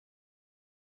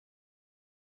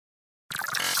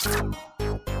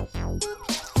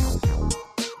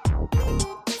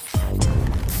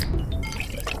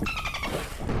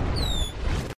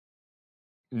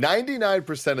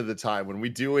%99 of the time when we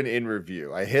do an in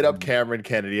review, I hit up Cameron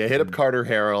Kennedy, I hit up Carter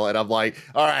Harrell, and I'm like,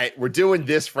 all right, we're doing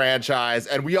this franchise,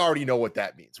 and we already know what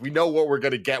that means. We know what we're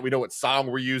going to get. We know what song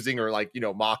we're using or like,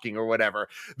 mocking or whatever.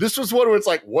 This was one where it's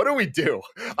like, what do we do?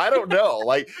 I don't know.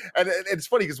 Like, and it's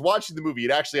funny because watching the movie,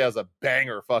 it actually has a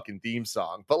banger fucking theme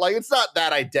song, but like, it's not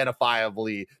that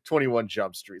identifiably 21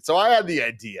 Jump Street. So I had the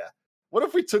idea. What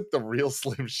if we took the real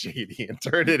Slim Shady and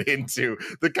turned it into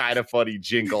the Kind of Funny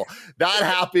jingle? That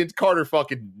happened. Carter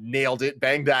fucking nailed it.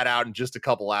 Banged that out in just a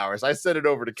couple hours. I sent it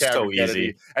over to Cameron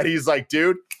Kennedy, and he's like,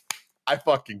 dude, I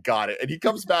fucking got it. And he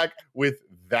comes back with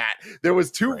that. There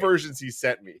was two versions he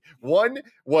sent me. One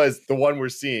was the one we're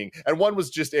seeing, and one was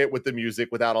just it with the music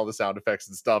without all the sound effects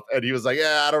and stuff. And he was like,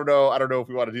 yeah, I don't know if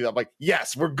we want to do that. I'm like,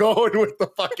 yes, we're going with the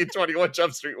fucking 21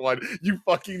 Jump Street one. You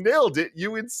fucking nailed it,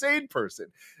 you insane person.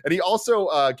 And he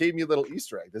also gave me a little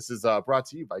Easter egg. This is brought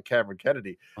to you by Cameron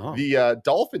Kennedy. Oh. The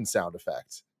dolphin sound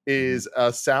effect is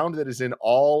a sound that is in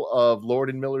all of Lord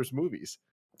and Miller's movies.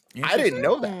 I didn't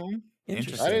know that.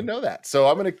 Interesting. I didn't know that. So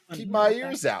I'm going to keep my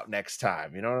ears out next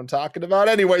time. You know what I'm talking about?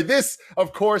 Anyway, this,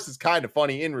 of course, is Kind of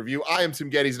Funny in review. I am Tim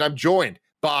Geddes, and I'm joined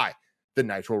by the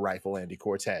Nitro Rifle, Andy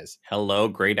Cortez. Hello.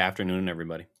 Great afternoon,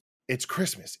 everybody. It's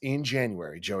Christmas in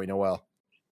January, Joey Noel.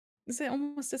 Is it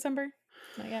almost December?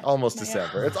 Not yet. Almost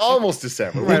December. It's almost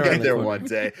December. We'll get there one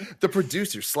day. The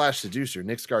producer / seducer,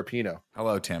 Nick Scarpino.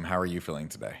 Hello, Tim. How are you feeling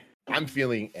today? I'm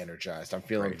feeling energized. I'm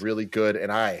feeling really good,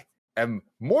 and I am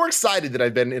more excited than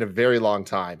I've been in a very long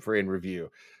time for in review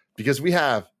because we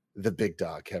have the big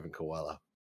dog, Kevin Coelho.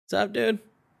 What's up, dude?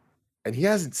 And he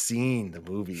hasn't seen the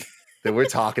movie that we're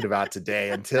talking about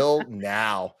today until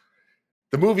now.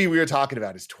 The movie we are talking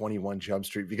about is 21 Jump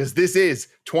Street because this is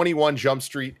 21 Jump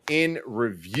Street in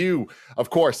review. Of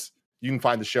course, you can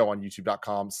find the show on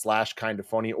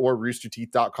youtube.com/kindoffunny or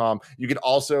roosterteeth.com. You can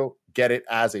also get it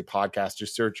as a podcast.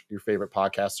 Just search your favorite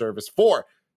podcast service for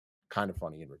Kind of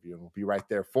Funny in review, and we'll be right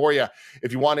there for you.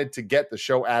 If you wanted to get the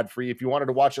show ad-free, if you wanted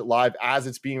to watch it live as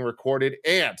it's being recorded,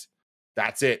 and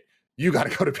that's it, you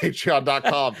got to go to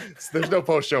patreon.com. There's no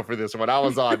post show for this one. I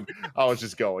was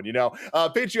just going,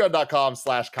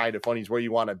 patreon.com/kindoffunny is where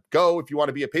you want to go if you want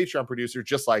to be a Patreon producer,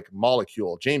 just like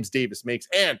Molecule, James Davis Makes,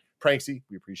 and Pranksy.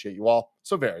 We appreciate you all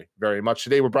so very, very much.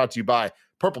 Today, we're brought to you by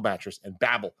Purple Mattress and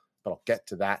Babbel, but I'll get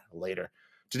to that later.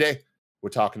 Today, we're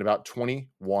talking about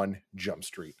 21 Jump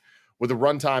Street. With a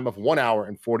runtime of 1 hour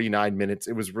and 49 minutes.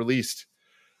 It was released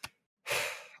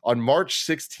on March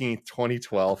 16th,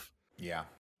 2012. Yeah.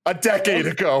 A decade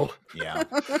ago. Yeah.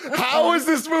 How is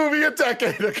this movie a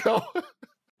decade ago?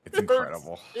 It's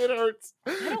incredible. It hurts.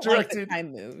 I don't like the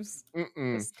time moves.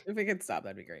 If we could stop,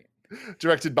 that'd be great.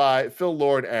 Directed by Phil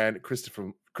Lord and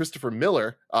Christopher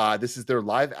Miller. This is their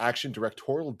live action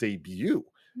directorial debut.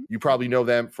 You probably know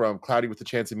them from Cloudy with a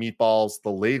Chance of Meatballs, the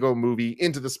Lego Movie,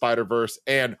 Into the Spider-Verse,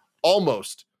 and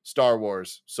almost Star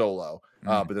Wars Solo,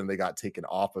 but then they got taken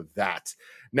off of that.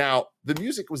 Now, the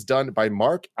music was done by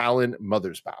Mark Allen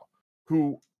Mothersbaugh,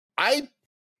 who I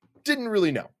didn't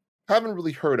really know, haven't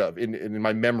really heard of in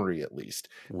my memory at least.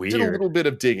 Weird. Did a little bit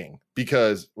of digging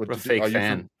because what a fake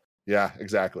fan. Yeah,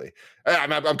 exactly.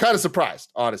 I'm kind of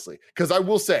surprised, honestly, because I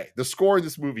will say the score in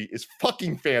this movie is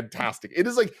fucking fantastic. It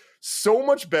is like so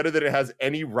much better than it has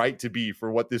any right to be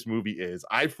for what this movie is.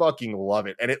 I fucking love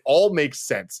it. And it all makes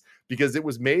sense because it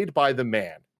was made by the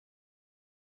man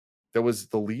that was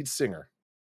the lead singer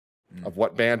of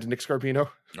what band, Nick Scarpino?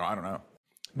 Oh, I don't know.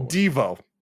 Devo.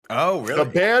 Oh, really? The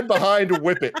band behind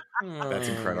Whip It. That's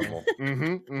incredible.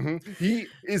 He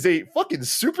is a fucking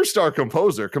superstar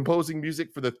composer, composing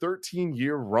music for the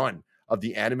 13-year run of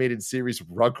the animated series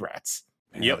Rugrats.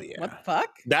 Yep. Yeah. What the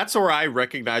fuck? That's where I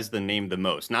recognize the name the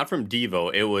most. Not from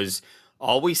Devo. It was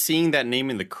always seeing that name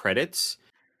in the credits.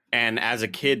 And as a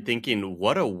kid thinking,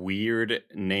 what a weird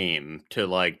name to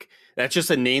like. That's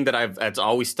just a name that's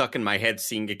always stuck in my head,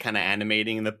 seeing it kind of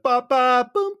animating in the ba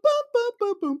ba boom boom boom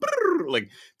boom boom brrr. Like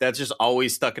that's just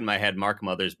always stuck in my head. Mark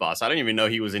Mothersbaugh. I didn't even know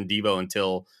he was in Devo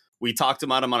until we talked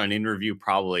about him on an interview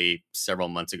probably several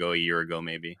months ago, a year ago,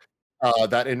 maybe.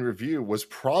 That interview was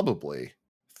probably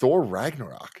Thor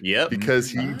Ragnarok. Yep. Because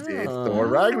he did Thor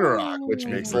Ragnarok, which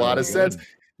makes a lot of sense.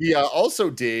 He also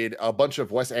did a bunch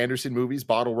of Wes Anderson movies,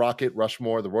 Bottle Rocket,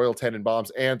 Rushmore, The Royal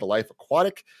Tenenbaums, and The Life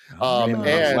Aquatic. And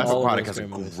Life Aquatic has a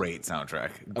great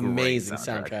soundtrack. Amazing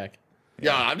soundtrack.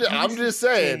 Yeah, I'm just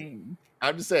saying.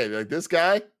 Like this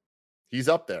guy, he's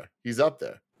up there. He's up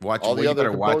there. All the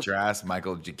other watch your ass,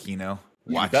 Michael Giacchino.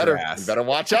 Watch your ass. You better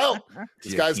watch out.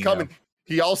 This guy's coming.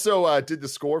 He also did the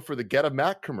score for the Get a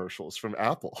Mac commercials from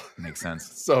Apple. Makes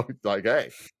sense. So like,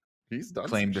 hey, he's done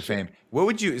Claim to some fame. What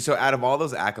would you? So out of all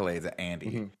those accolades,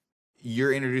 Andy, Mhm.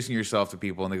 you're introducing yourself to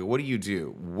people, and they go, "What do you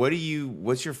do?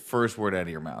 What's your first word out of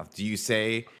your mouth? Do you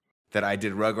say that I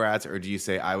did Rugrats, or do you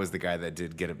say I was the guy that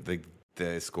did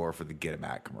the score for the Get a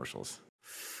Mac commercials?"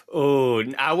 Oh,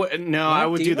 I would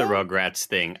do the Devo? Rugrats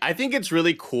thing. I think it's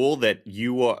really cool that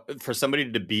you are, for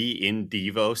somebody to be in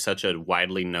Devo, such a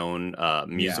widely known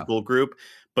musical group,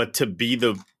 but to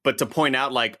point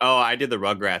out like, oh, I did the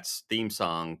Rugrats theme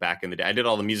song back in the day. I did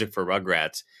all the music for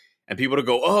Rugrats. And people to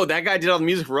go, oh, that guy did all the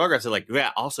music for Rugrats. They're like,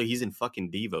 yeah, also he's in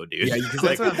fucking Devo, dude. Yeah, because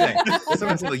that's what I'm saying. That's what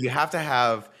I'm saying. Like, you have to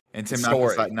have, and Tim,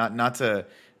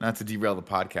 not to derail the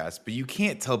podcast, but you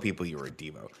can't tell people you were a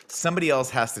Devo. Somebody else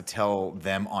has to tell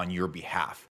them on your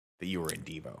behalf that you were in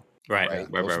Devo. Right. I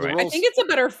think it's a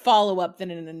better follow-up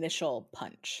than an initial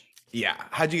punch. Yeah.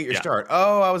 How'd you get your start?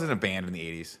 Oh, I was in a band in the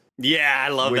 80s. Yeah, I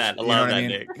love that. I love that,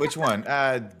 Nick. Which one?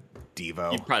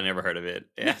 Devo. You've probably never heard of it.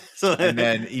 Yeah. And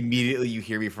then immediately you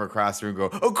hear me from across the room go,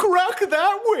 oh, crack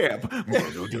that whip.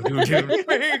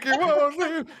 Make it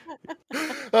one.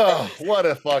 Oh, what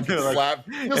a fucking slap.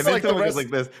 And then someone goes like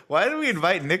this, why did we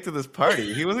invite Nick to this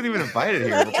party? He wasn't even invited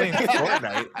here. We're playing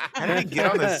Fortnite. How did he get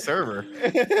on this server?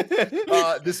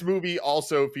 This movie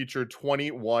also featured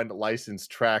 21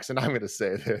 licensed tracks, and I'm going to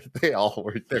say that they all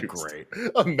were great.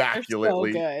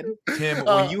 Immaculately. They're so good. Tim,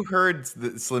 when you heard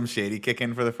the Slim Shady kick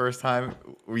in for the first time,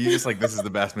 were you just like, this is the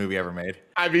best movie ever made?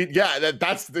 I mean, yeah,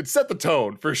 it set the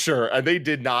tone for sure. And they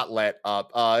did not let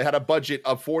up. It had a budget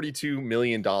of $42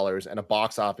 million and a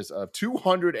box office of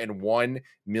 $201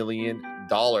 million.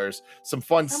 Some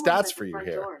fun stats for you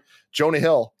here. Jonah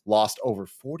Hill lost over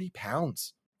 40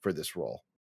 pounds for this role.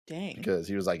 Dang. Because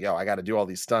he was like, yo, I got to do all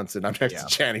these stunts and I'm next to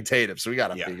Channing Tatum. So we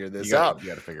got to figure this out. You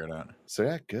got to figure it out. So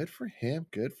yeah, good for him.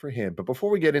 Good for him. But before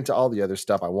we get into all the other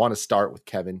stuff, I want to start with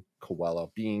Kevin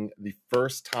Coelho being the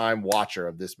first time watcher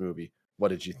of this movie. What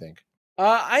did you think?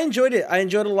 I enjoyed it. I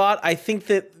enjoyed it a lot. I think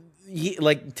that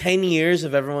like 10 years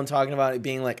of everyone talking about it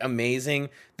being like amazing.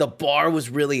 The bar was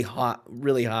really hot,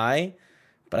 really high.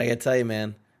 But I got to tell you,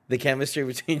 man, the chemistry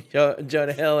between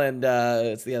Jonah Hill and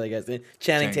what's the other guy's name?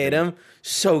 Channing Tatum.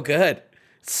 So good.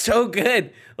 So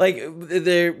good. Like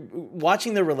they're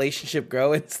watching the relationship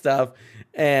grow and stuff.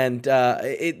 And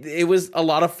it was a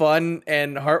lot of fun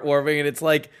and heartwarming. And it's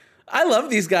like, I love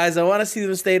these guys. I want to see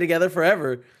them stay together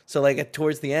forever. So like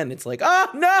towards the end, it's like, oh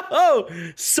no,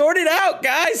 sort it out,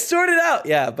 guys, sort it out.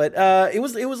 Yeah, but it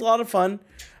was a lot of fun.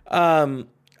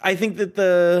 I think that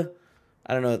there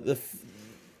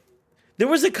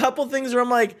was a couple things where I'm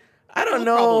like, I don't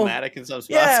know, problematic in some spots.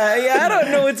 Yeah, I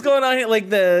don't know what's going on here. Like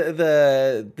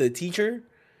the teacher,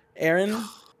 Aaron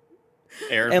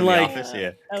and from like, The Office,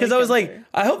 yeah. Because I was like,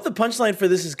 I hope the punchline for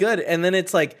this is good, and then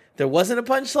it's like there wasn't a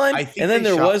punchline, and then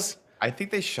there was. I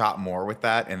think they shot more with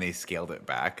that and they scaled it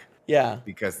back. Yeah,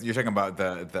 because you're talking about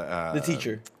the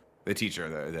teacher. The teacher,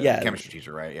 the chemistry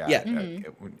teacher, right? Yeah. Yeah.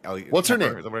 Ellie, what's her Kemper,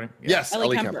 name? Is that her name? Yeah. Yes,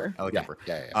 Ellie Kemper. Ellie Kemper.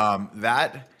 Yeah.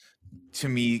 That to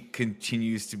me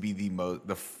continues to be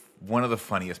one of the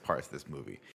funniest parts of this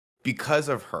movie because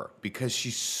of her, because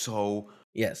she's so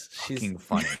fucking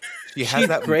funny. She has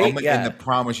that great, moment in the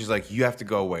prom where she's like, "You have to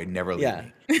go away, never leave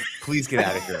me. Please get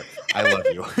out of here. I love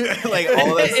you." Like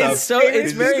all that stuff.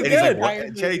 It's very good. Like,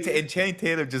 and Channing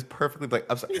Tatum just perfectly like,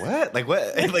 I'm sorry, what? Like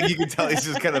what? And like you can tell he's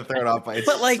just kind of thrown off by it.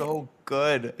 It's like, so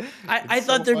good. I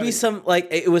thought there'd be some like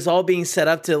it was all being set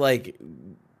up to like,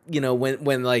 you know,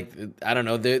 when like I don't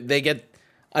know they get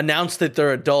announced that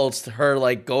they're adults, her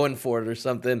like going for it or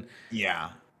something.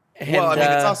 Yeah. And, well, I mean,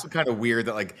 it's also kind of weird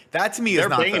that like that to me they're is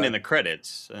not banging in the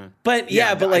credits. But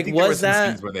but like was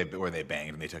that scenes where they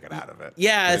banged and they took it out of it?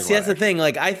 Yeah, see, that's the thing.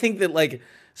 Like I think that like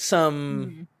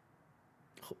some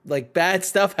like bad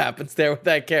stuff happens there with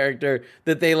that character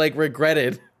that they like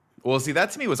regretted. Well, see, that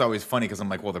to me was always funny because I'm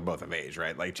like, well, they're both of age,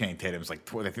 right? Like Channing Tatum's like,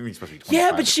 I think he's supposed to be 25.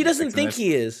 Yeah, but she doesn't think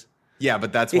he is. Yeah,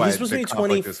 but that's why he's supposed to be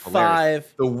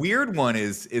 25. The weird one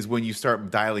is when you start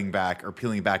dialing back or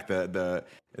peeling back the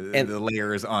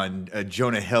layers on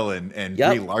Jonah Hill and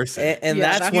Brie Larson, and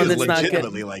that's one that's not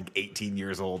legitimately like 18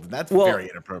 years old, and that's very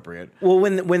inappropriate. Well,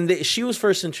 when she was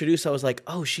first introduced, I was like,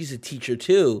 oh, she's a teacher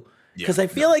too, because I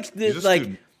feel like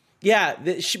student. Yeah,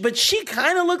 but she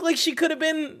kind of looked like she could have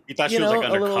been. You thought she was like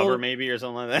undercover, maybe, or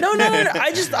something like that. No.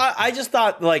 I just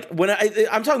thought like when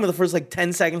I'm talking about the first like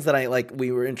 10 seconds that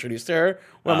we were introduced to her,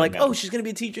 where I'm like, oh, she's gonna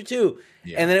be a teacher too,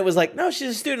 and then it was like, no, she's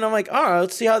a student. I'm like, all right,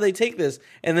 let's see how they take this,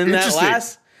 and then that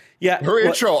last, her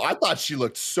intro, I thought she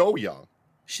looked so young.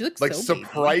 She looks like so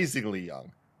surprisingly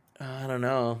young. I don't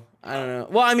know.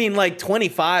 Well, I mean, like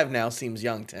 25 now seems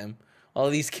young, Tim. all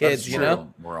these kids, you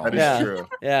know? We're all That is Yeah. true.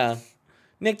 Yeah.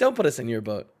 Nick, don't put us in your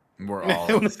boat. we're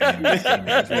all the same age.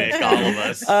 Nick, all of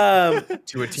us.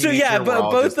 To a teenager, So yeah, we're but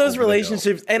all both just those over the hill.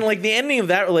 relationships and like the ending of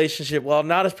that relationship, while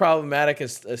not as problematic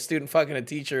as a student fucking a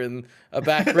teacher in a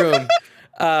back room,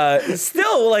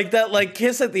 still like that like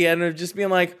kiss at the end of just being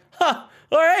like, huh,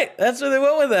 all right, that's where they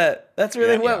went with that. That's where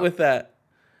they went with that.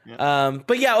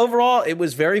 But yeah, overall it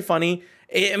was very funny.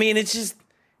 I mean, it's just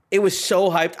it was so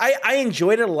hyped. I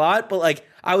enjoyed it a lot, but like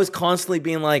I was constantly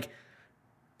being like,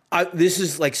 this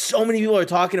is like so many people are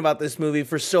talking about this movie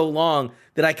for so long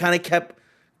that I kind of kept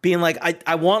being like,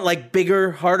 I want like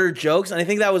bigger, harder jokes, and I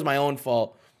think that was my own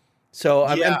fault. So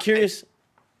I'm curious.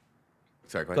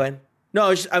 Sorry, Go ahead.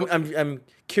 No, I'm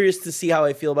curious to see how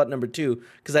I feel about number 2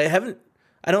 because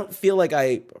I don't feel like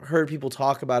I heard people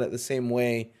talk about it the same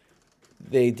way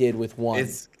they did with 1.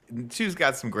 Two's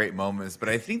got some great moments, but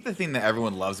I think the thing that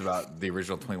everyone loves about the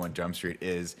original 21 Jump Street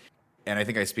is, and I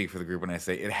think I speak for the group when I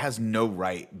say it has no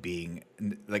right being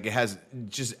like it has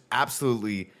just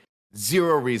absolutely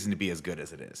zero reason to be as good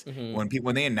as it is. Mm-hmm.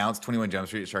 When they announced 21 Jump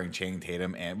Street starring Channing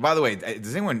Tatum, and by the way,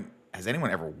 has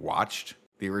anyone ever watched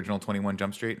the original 21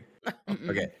 Jump Street?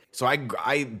 Okay, so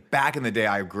I back in the day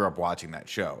I grew up watching that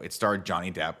show. It starred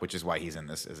Johnny Depp, which is why he's in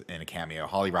this in a cameo.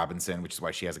 Holly Robinson, which is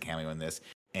why she has a cameo in this.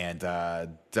 And the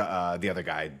other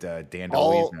guy, Dan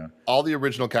DeLuise. All the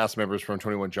original cast members from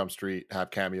 21 Jump Street have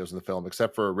cameos in the film,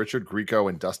 except for Richard Grieco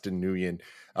and Dustin Nguyen,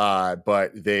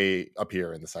 but they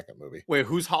appear in the second movie. Wait,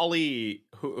 who's Holly?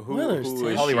 Who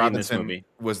is Holly she Robinson in this movie?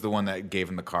 was the one that gave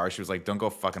him the car. She was like, "Don't go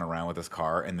fucking around with this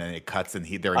car," and then it cuts, and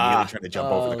they're immediately trying to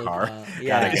jump over the car.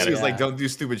 She was like, "Don't do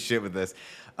stupid shit with this,"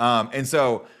 and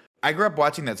so. I grew up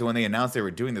watching that, so when they announced they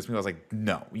were doing this movie, I was like,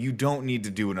 no, you don't need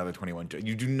to do another 21 Jump.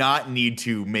 You do not need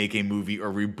to make a movie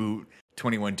or reboot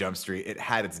 21 Jump Street. It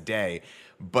had its day.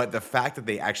 But the fact that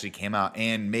they actually came out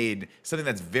and made something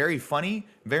that's very funny,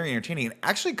 very entertaining, and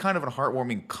actually kind of a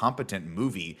heartwarming, competent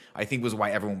movie, I think was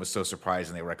why everyone was so surprised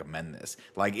and they recommend this.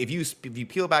 Like, if you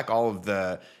peel back all of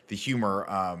the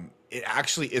humor, it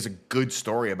actually is a good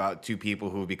story about two people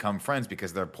who have become friends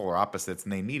because they're polar opposites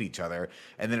and they need each other.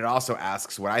 And then it also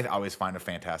asks what I always find a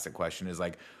fantastic question is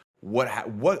like, what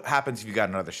happens if you got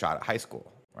another shot at high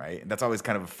school, right? And that's always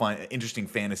kind of a fun, interesting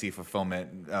fantasy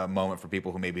fulfillment moment for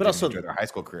people who maybe didn't enjoy their high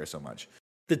school career so much.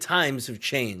 The times have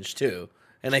changed too,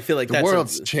 and I feel like the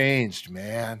world's changed,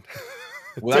 man.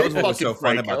 Well, that was what was so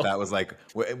fun about that was like,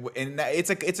 and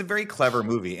it's a very clever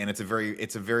movie, and it's a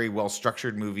very well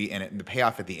structured movie, and the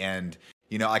payoff at the end,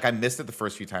 you know, like I missed it the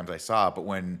first few times I saw it, but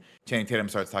when Channing Tatum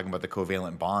starts talking about the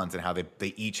covalent bonds and how they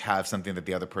each have something that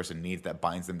the other person needs that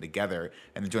binds them together,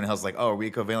 and then Jonah Hill's like, "Oh, are we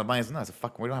covalent bonds?" No, it's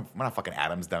we're not fucking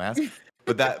atoms, dumbass.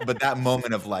 But that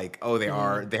moment of like, oh,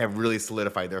 they have really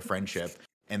solidified their friendship.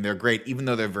 And they're great, even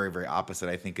though they're very, very opposite.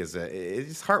 I think it's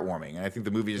heartwarming, and I think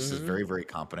the movie just is very, very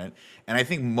competent. And I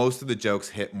think most of the jokes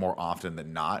hit more often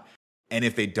than not. And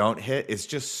if they don't hit, it's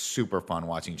just super fun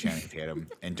watching Channing Tatum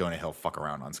and Jonah Hill fuck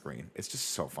around on screen. It's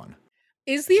just so fun.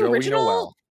 Is the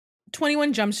original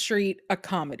 21 Jump Street a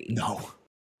comedy? No.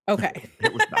 Okay.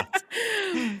 It was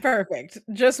not. Perfect.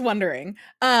 Just wondering.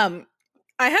 I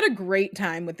had a great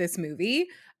time with this movie.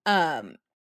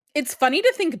 It's funny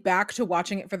to think back to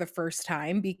watching it for the first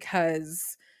time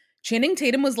because Channing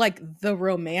Tatum was like the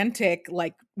romantic,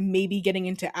 like maybe getting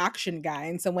into action guy.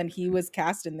 And so when he was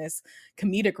cast in this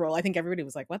comedic role, I think everybody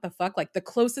was like, what the fuck? Like the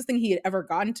closest thing he had ever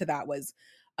gotten to that was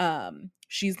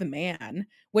She's the Man,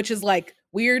 which is like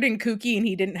weird and kooky. And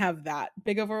he didn't have that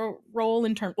big of a role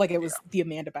in terms, like it was the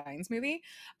Amanda Bynes movie.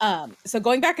 So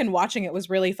going back and watching it was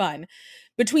really fun.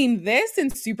 Between this and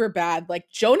Superbad, like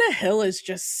Jonah Hill is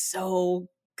just so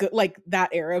good. Like that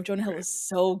era of Jonah Hill is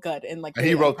so good. And like,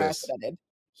 he wrote this.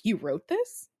 He wrote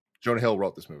this? Jonah Hill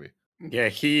wrote this movie. Yeah,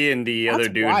 he and the other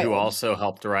dude who also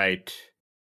helped write.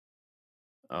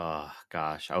 Oh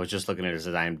gosh, I was just looking at his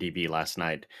IMDb last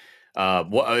night.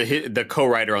 The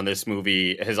co-writer on this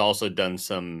movie has also done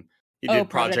some. He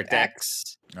did Project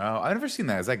X. Oh, I've never seen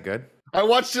that. Is that good? I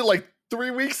watched it like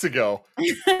 3 weeks ago.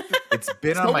 It's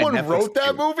been on my Netflix. Someone wrote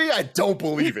that movie? I don't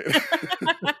believe it.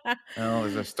 Oh,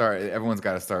 there's a start. Everyone's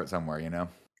got to start somewhere, you know?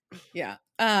 Yeah.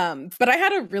 But I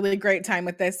had a really great time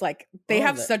with this. Like they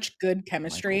have such good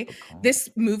chemistry. This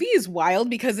movie is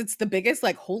wild because it's the biggest,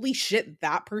 like, holy shit,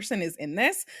 that person is in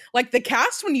this. Like the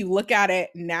cast, when you look at it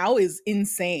now, is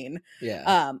insane.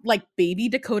 Yeah. Like baby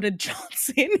Dakota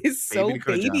Johnson is so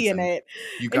baby in it.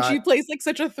 And she plays like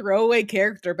such a throwaway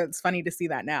character, but it's funny to see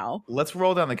that now. Let's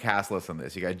roll down the cast list on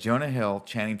this. You got Jonah Hill,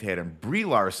 Channing Tatum, Brie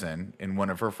Larson in one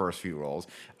of her first few roles,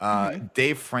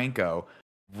 Dave Franco,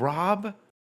 Rob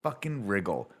fucking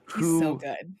Riggle, He's so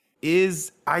good.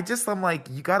 I'm like,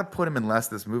 you got to put him in less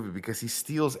this movie because he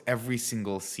steals every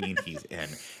single scene he's in.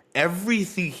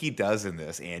 Everything he does in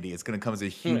this, Andy, it's going to come as a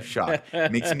huge shock.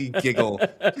 Makes me giggle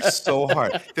so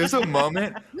hard. There's a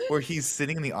moment where he's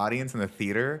sitting in the audience in the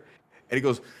theater and he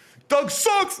goes, Doug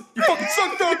sucks! You fucking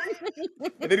suck, Doug!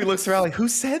 And then he looks around like, who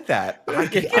said that? I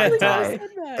die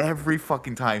every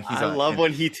fucking time he's on. I love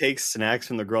when he takes snacks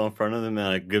from the girl in front of him and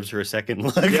like gives her a second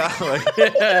look. Yeah,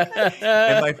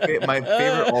 and my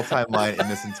favorite all-time line in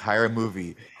this entire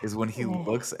movie is when he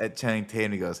looks at Channing Tatum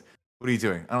and he goes, "What are you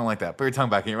doing? I don't like that. Put your tongue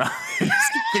back in your mouth." He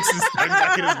just kicks his tongue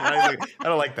back in his mouth. He's like, I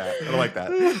don't like that. I don't like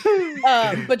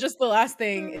that. But just the last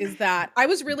thing is that I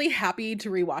was really happy to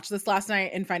rewatch this last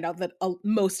night and find out that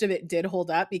most of it did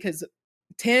hold up, because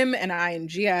Tim and I and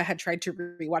Gia had tried to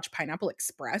rewatch Pineapple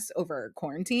Express over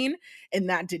quarantine, and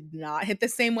that did not hit the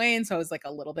same way. And so I was like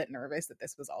a little bit nervous that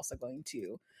this was also going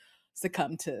to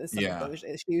succumb to some of those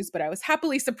issues. But I was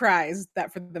happily surprised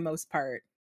that for the most part,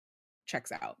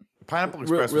 checks out. Pineapple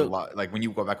Express was a lot, like when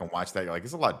you go back and watch that, you're like,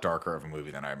 it's a lot darker of a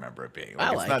movie than I remember it being.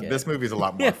 Like, this movie is a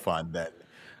lot more fun than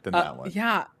that one.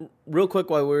 Yeah. Real quick,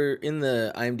 while we're in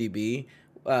the IMDb,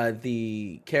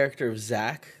 the character of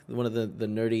Zach, one of the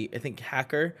nerdy, I think,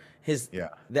 hacker,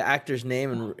 the actor's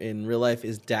name in real life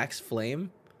is Dax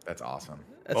Flame. That's awesome.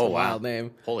 That's a wild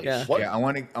name. Holy shit. Yeah, I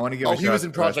want to give a shout out. He was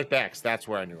in Project X. That's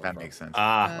where I knew him that from. makes sense.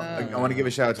 I want to give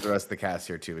a shout out to the rest of the cast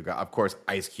here too. We've got, of course,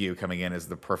 Ice Cube coming in as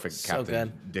the perfect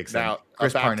Captain Dixon. Now,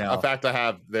 Chris Parnell. A fact I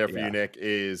have there for you, Nick,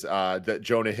 is that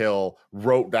Jonah Hill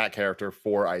wrote that character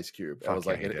for Ice Cube. I was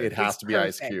like, it has to be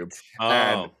Ice Cube.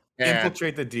 And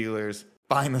infiltrate the dealers,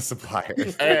 find the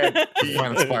suppliers, and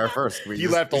find the supplier first. He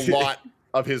left a lot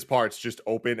of his parts just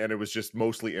open, and it was just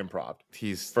mostly improv.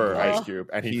 For Ice Cube,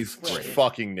 and he's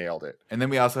fucking nailed it. And then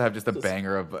we also have just a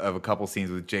banger of a couple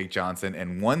scenes with Jake Johnson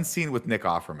and one scene with Nick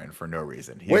Offerman for no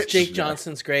reason. Jake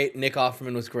Johnson's great. Nick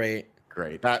Offerman was great.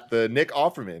 Great. The Nick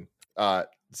Offerman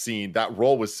scene, that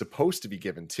role was supposed to be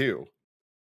given to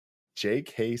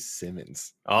J.K.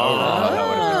 Simmons. That would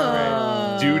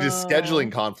have been great. Due to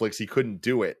scheduling conflicts, he couldn't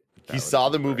do it. He saw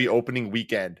the movie opening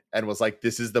weekend and was like,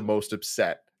 "This is the most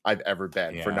upset I've ever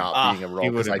been for not being a role."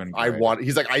 Because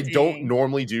he's like, I don't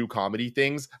normally do comedy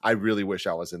things. I really wish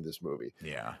I was in this movie.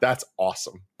 Yeah, that's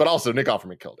awesome. But also, Nick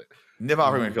Offerman killed it. Nick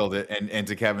Offerman killed it. And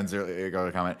to Kevin's earlier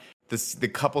comment, the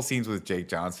couple scenes with Jake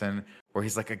Johnson where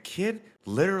he's like, a kid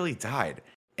literally died,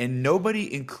 and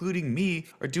nobody, including me,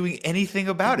 are doing anything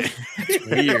about it. It's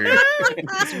weird.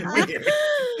 It's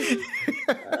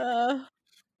weird.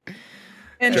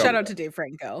 And shout out to Dave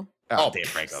Franco. Dave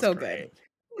Franco's so great.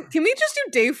 Good. Can we just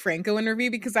do Dave Franco interview,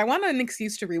 because I want an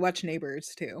excuse to rewatch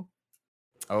Neighbors too.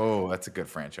 Oh, that's a good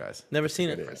franchise. Never seen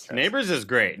it. Neighbors is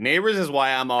great. Neighbors is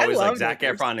why I'm always like, Zac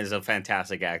Neighbors. Efron is a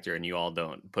fantastic actor, and you all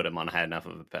don't put him on high enough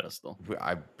of a pedestal.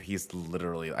 He's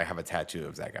literally, I have a tattoo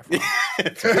of Zac Efron.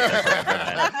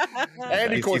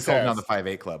 And he's holding on the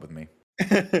 5'8" Club with me.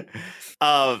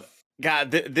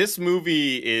 God, this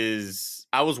movie is,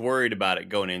 I was worried about it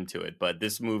going into it, but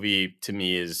this movie to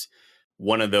me is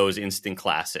one of those instant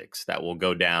classics that will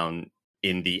go down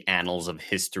in the annals of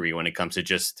history when it comes to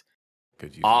just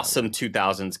awesome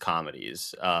 2000s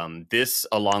comedies. This,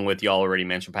 along with, you all already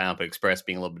mentioned Pineapple Express,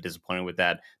 being a little bit disappointed with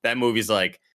that. That movie's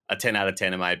like a 10 out of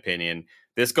 10 in my opinion.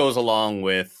 This goes along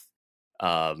with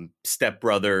Step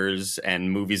Brothers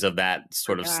and movies of that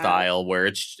sort of style, where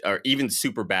it's, or even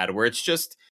Superbad, where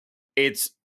it's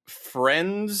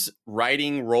friends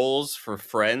writing roles for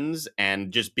friends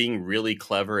and just being really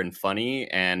clever and funny.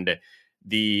 And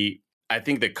I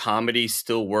think the comedy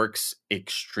still works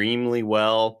extremely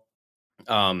well.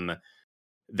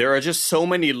 There are just so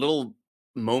many little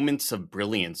moments of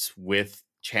brilliance with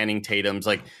Channing Tatum's,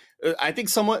 like, I think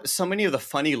so many of the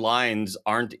funny lines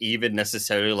aren't even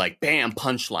necessarily like bam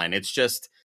punchline. It's just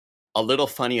a little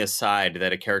funny aside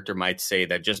that a character might say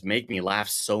that just make me laugh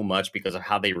so much because of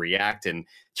how they react. And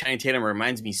Channing Tatum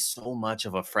reminds me so much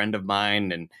of a friend of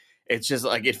mine, and it's just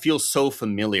like, it feels so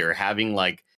familiar having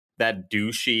like that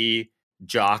douchey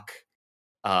jock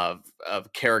of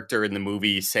character in the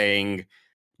movie saying,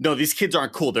 no, these kids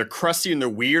aren't cool. They're crusty and they're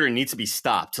weird and need to be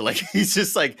stopped. Like, he's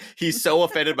just like, he's so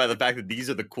offended by the fact that these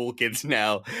are the cool kids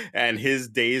now and his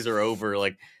days are over.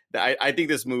 Like, I think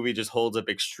this movie just holds up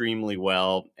extremely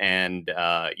well. And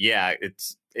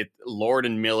Lord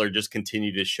and Miller just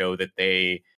continue to show that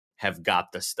they have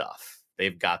got the stuff.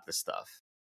 They've got the stuff.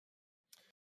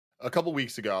 A couple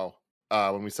weeks ago,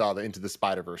 when we saw the Into the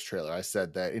Spider-Verse trailer, I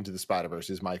said that Into the Spider-Verse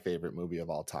is my favorite movie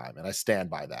of all time, and I stand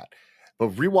by that.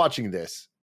 But rewatching this,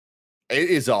 it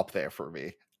is up there for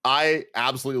me. I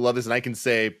absolutely love this, and I can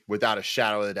say without a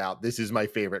shadow of a doubt, this is my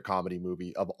favorite comedy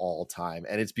movie of all time,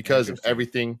 and it's because of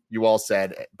everything you all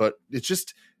said. But it's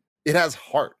just, it has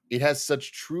heart. It has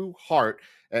such true heart.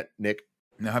 Nick,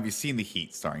 Now, have you seen The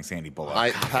Heat starring Sandy Bullock? I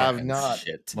have not.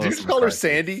 Shit. Did you just call her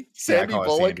Sandy? Sandy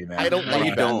Bullock? Sandy, man. I don't No, like you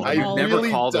that. don't. I You've never really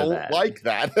called her don't that. like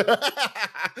that.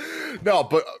 No,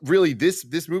 but really, this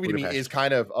movie to me Budapest. is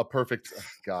kind of a perfect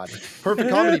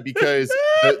comedy because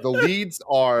the leads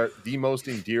are the most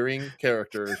endearing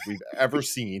characters we've ever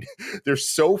seen. They're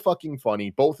so fucking funny.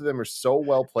 Both of them are so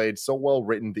well played, so well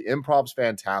written. The improv's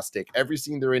fantastic. Every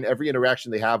scene they're in, every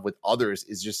interaction they have with others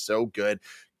is just so good.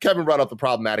 Kevin brought up the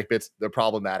problematic bits. They're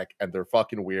problematic and they're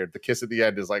fucking weird. The kiss at the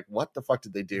end is like, what the fuck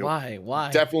did they do? Why?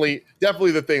 Definitely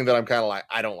the thing that I'm kind of like,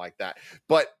 I don't like that.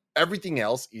 But everything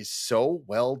else is so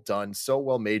well done, so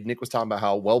well made. Nick was talking about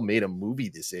how well made a movie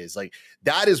this is. Like,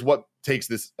 that is what takes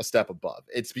this a step above.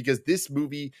 It's because this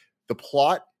movie, the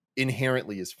plot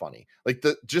inherently is funny. Like,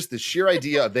 the sheer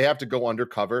idea of they have to go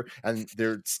undercover and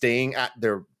they're staying at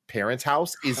their parents'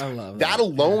 house is I love that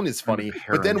alone is funny.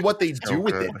 But then what they do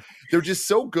with it, they're just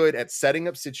so good at setting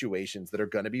up situations that are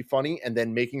going to be funny and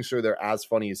then making sure they're as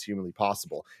funny as humanly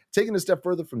possible. Taking a step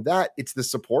further from that, it's the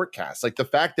support cast. Like, the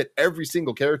fact that every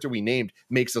single character we named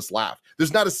makes us laugh.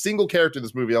 There's not a single character in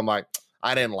this movie I'm like,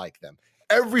 I didn't like them.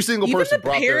 Every single Even person the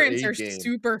brought their parents are A-game.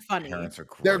 super funny. Parents are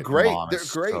great. They're great. Mom They're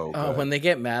is great. so Oh, good. when they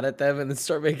get mad at them and then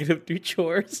start making them do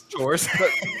chores.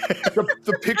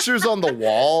 The pictures on the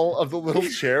wall of the little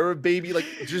cherub baby, like,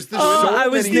 just there's Oh, so I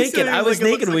was many- naked. I was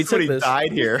naked when we took he this.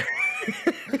 died here.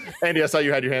 Andy, I saw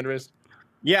you had your hand raised.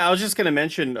 Yeah, I was just going to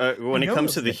mention when it know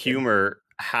comes it to was the naked. humor,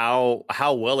 how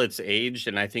well it's aged,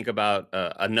 and I think about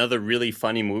another really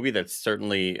funny movie that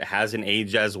certainly hasn't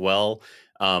aged as well.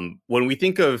 When we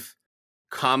think of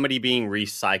comedy being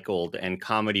recycled and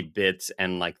comedy bits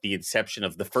and like the inception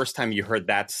of the first time you heard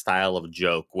that style of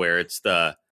joke, where it's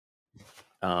the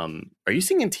are you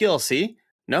singing TLC?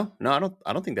 No, I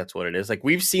don't think that's what it is. Like,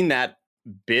 we've seen that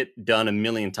bit done a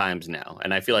million times now,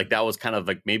 and I feel like that was kind of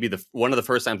like maybe one of the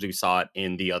first times we saw it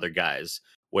in The Other Guys,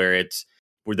 where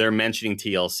they're mentioning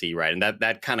TLC, right? And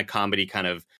that kind of comedy kind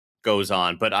of goes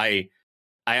on. But I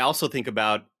also think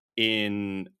about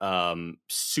in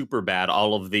Superbad,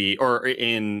 or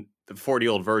in the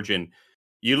 40-Year-Old Virgin,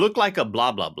 you look like a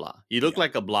blah blah blah. You look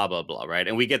like a blah blah blah, right?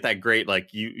 And we get that great,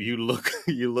 like, you look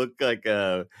like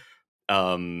a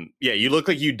you look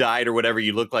like you died or whatever.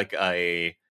 You look like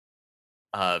a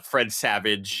Fred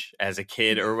Savage as a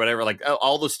kid or whatever. Like,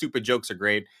 all those stupid jokes are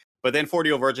great. But then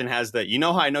 40-Year-Old Virgin has the, you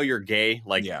know how I know you're gay?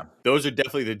 Like, those are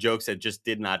definitely the jokes that just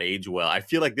did not age well. I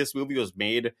feel like this movie was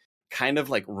made kind of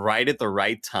like right at the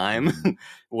right time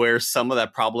where some of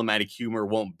that problematic humor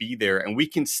won't be there. And we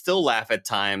can still laugh at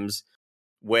times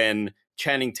when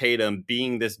Channing Tatum,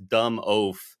 being this dumb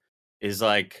oaf, is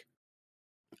like,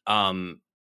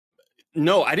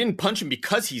 no, I didn't punch him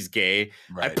because he's gay.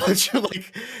 Right. I punched him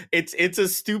like it's a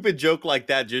stupid joke like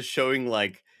that, just showing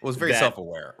like, Well, it's very that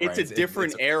self-aware. it's right? a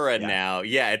different era yeah. now.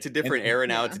 Yeah, it's a different era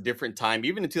now. It's a different time.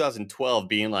 Even in 2012,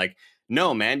 being like,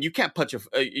 no, man, you can't punch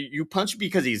you punch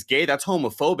because he's gay. That's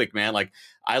homophobic, man. Like,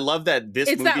 I love that this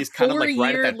It's movie that is kind of like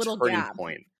right 4-year at that little turning gap.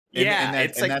 point. And Yeah, that-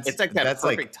 it's and like that that's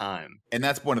perfect like- time. And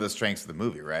that's one of the strengths of the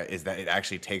movie, right? Is that it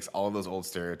actually takes all of those old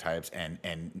stereotypes and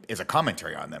is a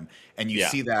commentary on them. And you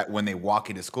see that when they walk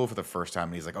into school for the first time,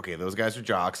 and he's like, okay, those guys are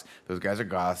jocks, those guys are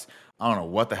goths. I don't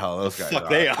know what the hell those guys fuck are.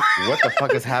 they are. What the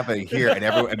fuck is happening here? And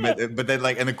everyone, but then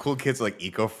like, and the cool kids are like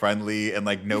eco-friendly, and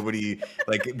like nobody,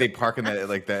 like they park in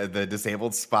the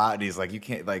disabled spot, and he's like, you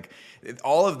can't, like,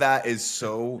 all of that is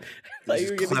so Like,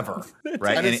 you're gonna- clever,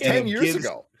 right? And it's 10 years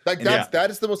ago. Like,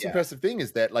 that is the most Yeah. impressive thing,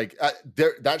 is that like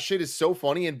that shit is so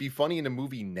funny and be funny in a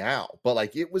movie now, but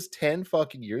like, it was 10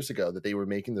 fucking years ago that they were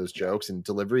making those jokes and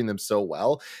delivering them so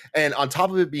well. And on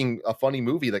top of it being a funny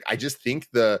movie, like, I just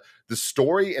think the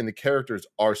story and the characters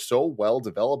are so well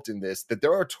developed in this that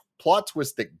there are plot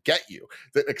twists that get you,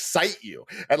 that excite you.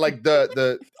 And like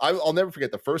I'll never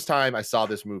forget the first time I saw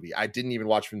this movie. I didn't even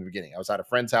watch from the beginning. I was at a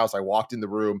friend's house. I walked in the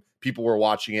room, people were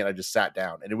watching it. I just sat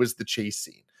down, and it was the chase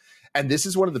scene. And this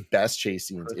is one of the best chase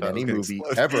scenes in any movie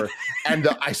ever. And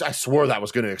I swore that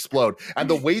was going to explode. And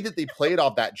the way that they played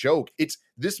off that joke,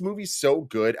 this movie's so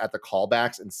good at the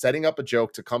callbacks and setting up a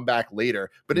joke to come back later.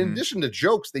 But in addition to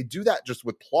jokes, they do that just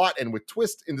with plot and with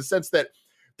twist, in the sense that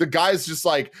the guy's just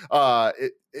like,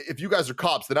 if you guys are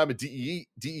cops, then I'm a DEA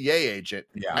agent.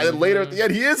 Yeah. And then later at the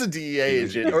end, he is a DEA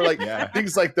agent. Or like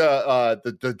things like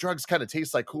the drugs kind of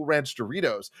taste like Cool Ranch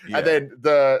Doritos. Yeah. And then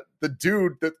the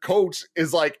dude, the coach,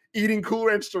 is like eating Cool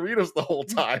Ranch Doritos the whole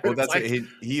time. Well, that's like, he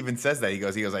even says that. He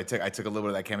goes, I took a little bit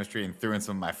of that chemistry and threw in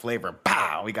some of my flavor.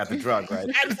 Pow, we got the drug, right?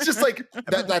 And it's just like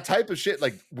that type of shit.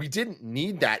 Like, we didn't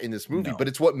need that in this movie, No. but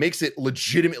it's what makes it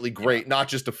legitimately great, not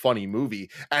just a funny movie.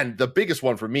 And the biggest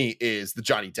one for me is the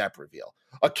Johnny Depp reveal.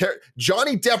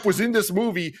 Johnny Depp was in this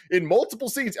movie in multiple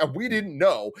scenes, and we didn't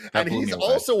know. That And blew he's me away.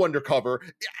 also undercover.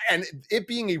 And it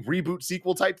being a reboot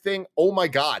sequel type thing, oh my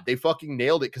God, they fucking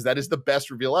nailed it, because that is the best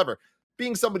reveal ever.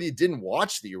 Being somebody who didn't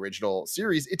watch the original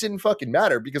series, it didn't fucking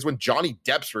matter, because when Johnny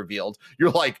Depp's revealed,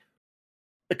 you're like,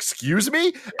 excuse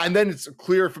me? And then it's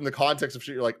clear from the context of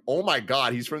shit, you're like, oh my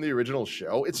God, he's from the original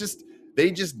show. It's just,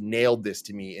 they just nailed this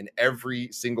to me in every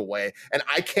single way. And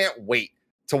I can't wait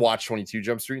to watch 22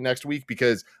 Jump Street next week,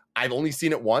 because I've only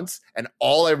seen it once, and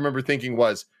all I remember thinking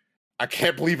was, I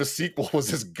can't believe a sequel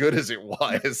was as good as it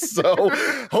was. So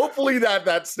hopefully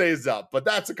that stays up, but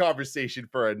that's a conversation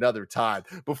for another time.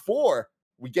 Before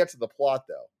we get to the plot,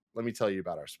 though, let me tell you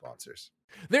about our sponsors.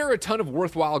 There are a ton of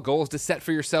worthwhile goals to set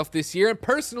for yourself this year, and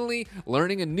personally,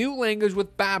 learning a new language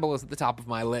with Babbel is at the top of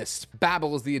my list.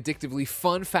 Babbel is the addictively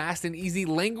fun, fast, and easy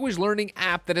language learning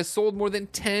app that has sold more than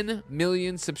 10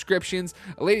 million subscriptions.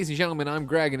 Ladies and gentlemen, I'm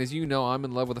Greg, and as you know, I'm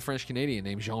in love with a French Canadian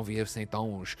named Geneviève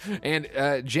Saint-Onge. And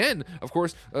Jen, of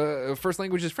course, first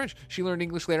language is French. She learned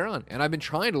English later on, and I've been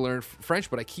trying to learn French,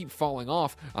 but I keep falling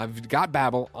off. I've got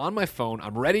Babbel on my phone.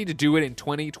 I'm ready to do it in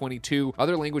 2022.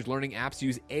 Other language learning apps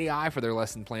use AI for their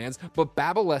lesson plans, but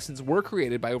Babbel lessons were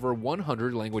created by over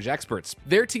 100 language experts.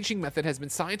 Their teaching method has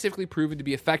been scientifically proven to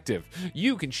be effective.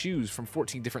 You can choose from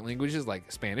 14 different languages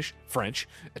like Spanish, French,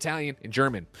 Italian, and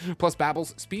German. Plus,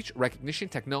 Babbel's speech recognition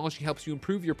technology helps you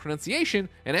improve your pronunciation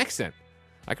and accent.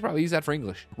 I could probably use that for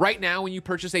English. Right now, when you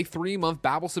purchase a 3-month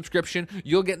Babbel subscription,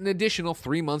 you'll get an additional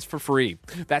 3 months for free.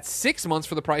 That's 6 months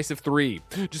for the price of 3.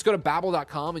 Just go to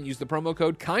Babbel.com and use the promo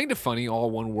code KINDAFUNNY, all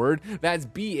one word. That's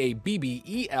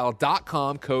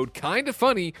BABBEL.com, code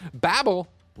KINDAFUNNY. Babbel,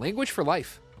 language for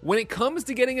life. When it comes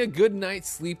to getting a good night's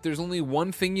sleep, there's only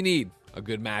one thing you need. A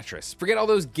good mattress. Forget all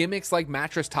those gimmicks like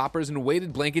mattress toppers and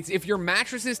weighted blankets. If your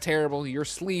mattress is terrible, your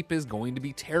sleep is going to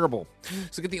be terrible.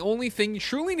 So get the only thing you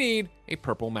truly need, a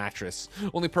Purple mattress.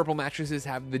 Only Purple mattresses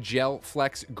have the Gel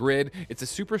Flex Grid. It's a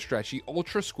super stretchy,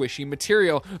 ultra squishy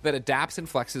material that adapts and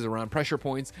flexes around pressure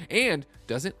points and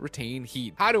doesn't retain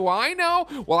heat. How do I know?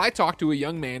 Well, I talked to a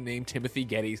young man named Timothy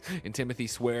Geddes, and Timothy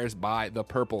swears by the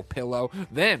Purple pillow.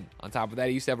 Then, on top of that,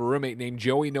 he used to have a roommate named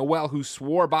Joey Noel who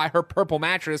swore by her Purple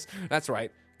mattress. That's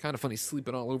right. Kind of funny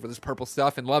sleeping all over this Purple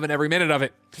stuff and loving every minute of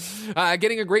it.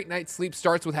 Getting a great night's sleep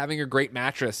starts with having a great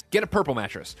mattress. Get a Purple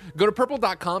mattress. Go to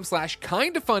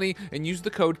purple.com/kindafunny and use the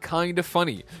code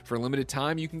kindafunny. For a limited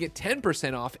time, you can get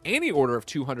 10% off any order of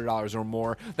 $200 or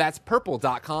more. That's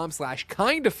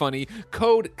purple.com/kindafunny,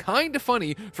 code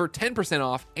kindafunny for 10%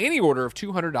 off any order of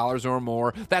 $200 or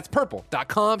more. That's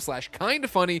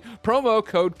purple.com/kindafunny, promo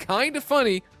code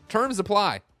kindafunny. Terms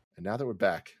apply. And now that we're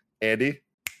back, Andy,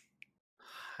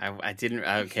 I didn't.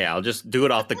 Okay, I'll just do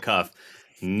it off the cuff.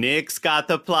 Nick's got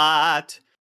the plot.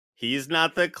 He's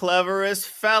not the cleverest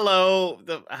fellow.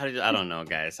 I don't know,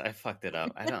 guys. I fucked it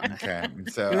up. I don't. Okay,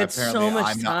 so We had apparently so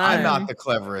much I'm not time. the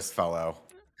cleverest fellow.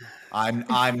 I'm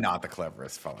not the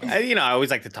cleverest fellow. I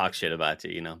always like to talk shit about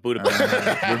you. Budapest.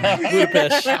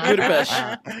 Budapest.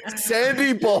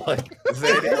 Sandy Bullock.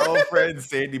 Old friend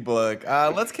Sandy Bullock.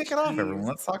 Let's kick it off, everyone.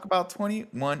 Let's talk about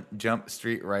 21 Jump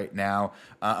Street right now.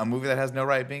 A movie that has no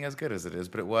right being as good as it is,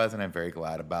 but it was, and I'm very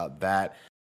glad about that.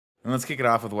 And let's kick it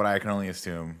off with what I can only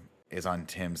assume is on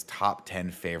Tim's top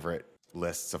 10 favorite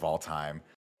lists of all time.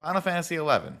 Final Fantasy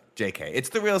XI, JK. It's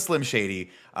the real Slim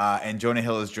Shady, and Jonah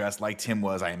Hill is dressed like Tim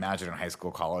was, I imagine, in high school,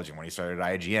 college, and when he started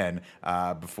at IGN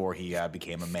before he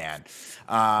became a man.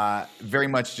 Very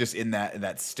much just in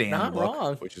that Stan Not look,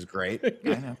 wrong. which is great.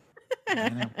 I know.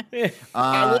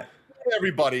 I will tell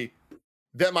everybody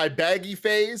that my baggy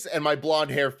phase and my blonde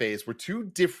hair phase were two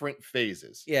different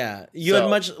phases. Yeah, you had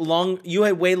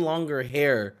way longer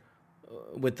hair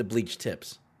with the bleached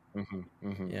tips.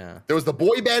 Yeah, There was the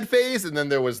boy band phase, and then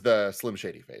there was the Slim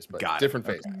Shady phase, but Got it. different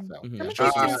phases. Okay. So. I'm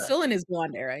sure he's still in his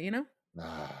blonde era, you know? Joe.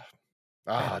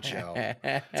 It's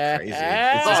crazy.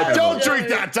 It's just kind Don't of- drink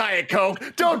that Diet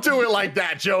Coke. Don't do it like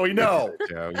that, Joey. No.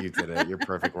 Joe, you did it. You're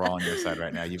perfect. We're all on your side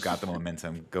right now. You've got the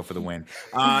momentum. Go for the win.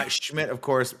 Schmidt, of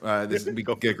course, we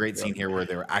get a great scene here where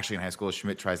they were actually in high school.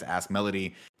 Schmidt tries to ask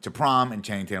Melody to prom, and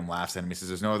Channing Tatum laughs at him. He says,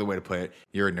 "There's no other way to put it.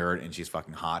 You're a nerd, and she's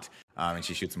fucking hot." And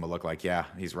she shoots him a look like, "Yeah,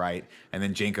 he's right." And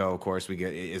then Janko, of course, we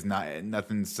get is not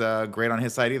nothing's great on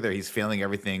his side either. He's failing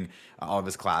everything, all of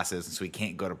his classes, and so he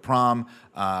can't go to prom.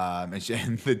 And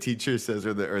the teacher says,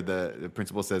 or the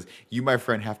principal says, "You, my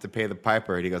friend, have to pay the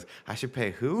piper." And he goes, "I should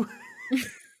pay who?"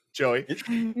 Joey.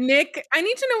 Nick, I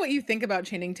need to know what you think about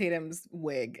Channing Tatum's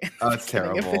wig. Oh, it's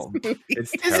terrible.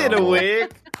 It's Is it a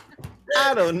wig?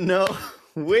 I don't know.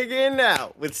 Wigging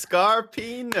out with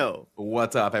Scarpino.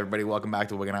 What's up, everybody? Welcome back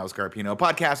to Wigging Out with Scarpino,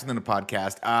 podcast within a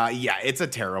podcast. Yeah, it's a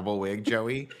terrible wig,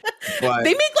 Joey. But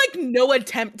they make like no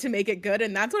attempt to make it good,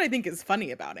 and that's what I think is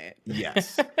funny about it.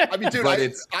 yes, I mean, dude, But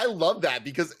I love that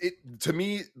because to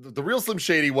me, the real Slim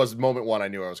Shady was moment one. I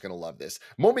knew I was going to love this.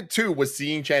 Moment two was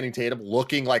seeing Channing Tatum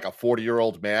looking like a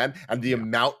 40-year-old man, and the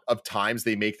amount of times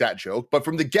they make that joke. But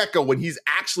from the get-go, when he's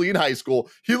actually in high school,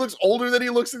 he looks older than he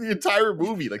looks in the entire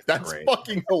movie. Like, that's Great.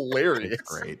 fucking hilarious. it's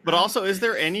great. But also, is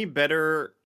there any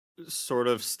better sort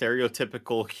of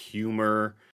stereotypical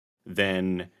humor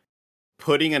than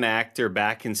putting an actor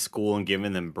back in school and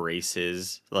giving them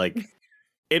braces? Like,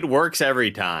 it works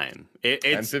every time. It's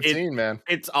 10-15, man.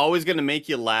 It's always going to make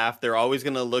you laugh. They're always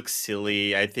going to look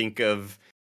silly. I think of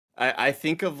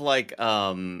like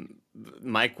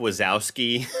Mike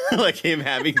Wazowski, like him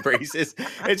having braces.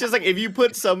 It's just like if you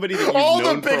put somebody that you've All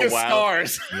known the for a biggest while,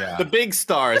 stars. Yeah, the big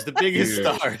stars, the biggest Dude.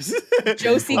 stars.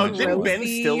 Josie didn't Ben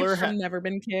Stiller from Never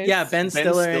Been Kids. Yeah, Ben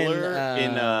Stiller,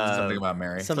 in something about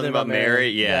Mary. Something About Mary.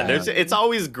 Yeah, Yeah. it's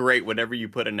always great whenever you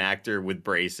put an actor with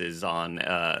braces on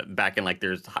back in like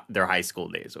their high school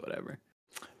days or whatever.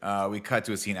 We cut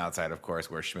to a scene outside, of course,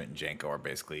 where Schmidt and Janko are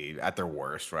basically at their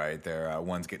worst, right? They're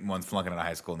one's flunking out of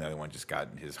high school, and the other one just got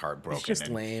his heart broken. It's just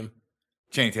and lame.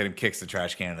 Channing Tatum kicks the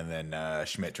trash can, and then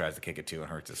Schmidt tries to kick it too and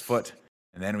hurts his foot.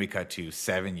 And then we cut to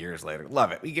 7 years later.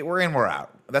 Love it. We're in, we're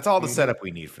out. That's all the setup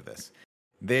we need for this.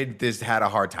 They just had a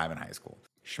hard time in high school.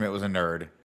 Schmidt was a nerd.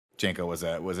 Janko was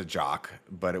a jock,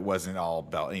 but it wasn't all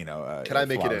belt. Can I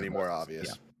make it flowers any and more buttons. obvious?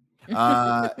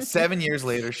 Yeah. 7 years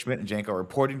later, Schmidt and Janko are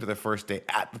reporting to their first day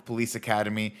at the police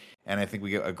academy, and I think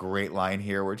we get a great line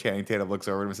here where Channing Tatum looks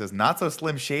over and says, "Not so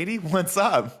Slim Shady, what's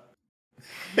up?"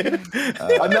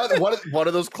 Another one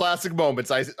of those classic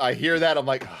moments. I hear that, I'm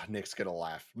like, oh, Nick's gonna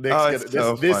laugh. It's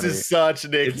so this funny. is such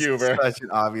Nick It's humor. such an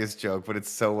obvious joke, but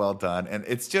it's so well done, and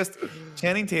it's just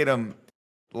Channing Tatum,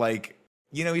 like.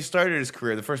 He started his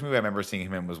career. The first movie I remember seeing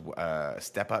him in was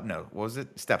Step Up. No, what was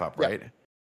it? Step Up, right?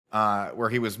 Where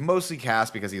he was mostly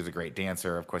cast because he was a great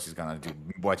dancer. Of course, he's going to do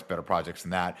much better projects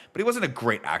than that. But he wasn't a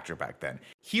great actor back then.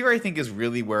 Here, I think, is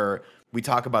really where we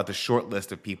talk about the short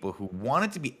list of people who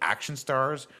wanted to be action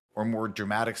stars or more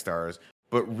dramatic stars,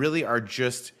 but really are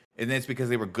just, and it's because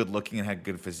they were good looking and had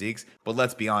good physiques. But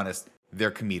let's be honest, they're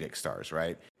comedic stars,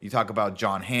 right? You talk about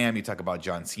John Hamm, you talk about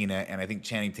John Cena, and I think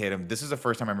Channing Tatum, this is the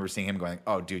first time I remember seeing him going,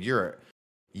 "Oh, dude, you're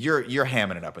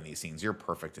hamming it up in these scenes. You're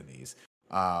perfect in these."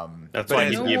 That's why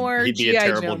No he'd more be a G.I.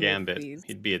 terrible Joe Gambit. movies.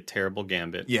 He'd be a terrible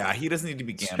Gambit. Yeah, he doesn't need to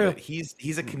be It's Gambit. true.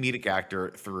 He's a comedic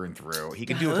actor through and through. He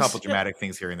can do a That's couple true. dramatic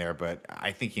things here and there, but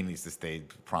I think he needs to stay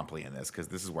promptly in this because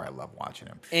this is where I love watching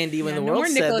him. Andy, when Yeah, the no world more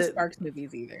said Nicholas that, Sparks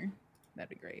movies either. That'd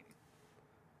be great.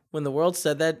 when the world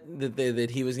said that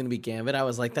he was going to be Gambit, I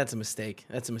was like, "That's a mistake.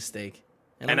 That's a mistake."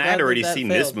 And I'm I glad had that already that seen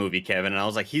this failed. movie, Kevin, and I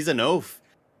was like, he's an oaf.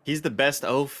 He's the best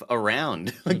oaf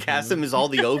around. Cast him as all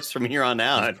the oafs from here on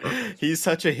out. He's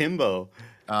such a himbo.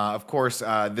 Of course,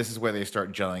 this is where they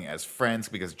start gelling as friends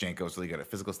because Janko is really good at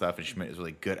physical stuff and Schmidt is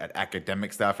really good at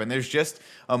academic stuff. And there's just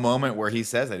a moment where he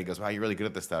says that. He goes, "Wow, you're really good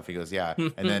at this stuff." He goes, "Yeah."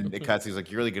 And then it cuts. He's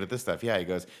like, "You're really good at this stuff." "Yeah." He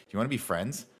goes, "Do you want to be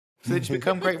friends?" So they just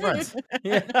become great friends.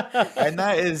 And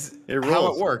that is It how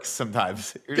rules. it works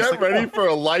sometimes. You're just Get like, ready "Oh." for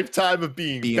a lifetime of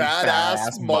being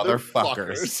badass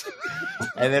motherfuckers.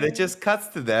 And then it just cuts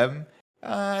to them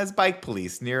as bike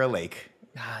police near a lake.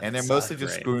 And they're that mostly sucks.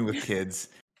 just screwing with kids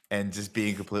and just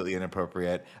being completely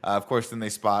inappropriate. Of course, then they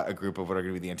spot a group of what are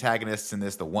going to be the antagonists in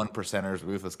this, the one percenters,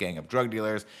 ruthless gang of drug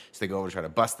dealers. So they go over to try to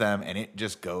bust them, and it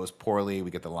just goes poorly.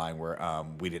 We get the line where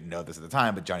we didn't know this at the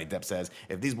time, but Johnny Depp says,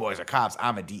 "If these boys are cops,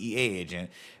 I'm a DEA agent."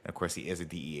 And of course, he is a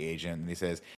DEA agent. And he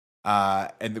says,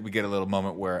 and then we get a little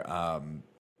moment where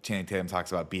Channing Tatum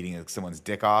talks about beating someone's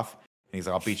dick off. And he's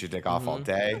like, "I'll beat your dick off all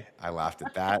day." I laughed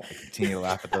at that. I continue to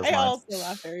laugh at those I lines. also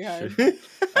laugh very hard.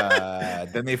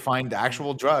 Then they find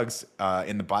actual drugs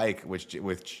in the bike, which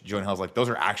Jonah Hill's like, "Those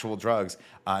are actual drugs."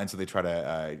 And so they try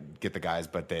to get the guys,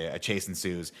 but a chase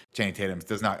ensues. Channing Tatum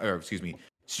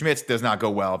Schmitz does not go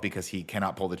well because he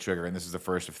cannot pull the trigger. And this is the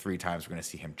first of 3 times we're going to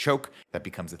see him choke. That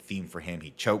becomes a theme for him.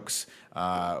 He chokes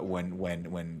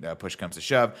when push comes to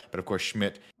shove. But of course,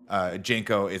 Schmidt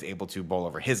Janko is able to bowl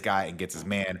over his guy and gets his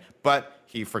man, but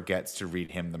he forgets to read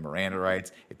him the Miranda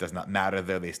rights. It does not matter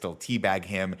though; they still teabag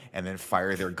him and then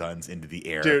fire their guns into the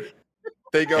air. Dude,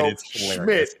 they go,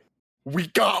 Schmidt, we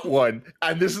got one.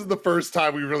 And this is the first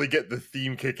time we really get the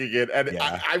theme kicking in. And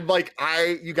I'm like,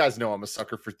 you guys know I'm a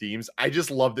sucker for themes. I just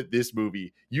love that this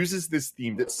movie uses this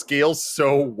theme that scales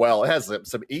so well. It has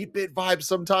some 8-bit vibes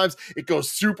sometimes. It goes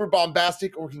super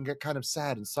bombastic, or it can get kind of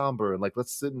sad and somber. And like,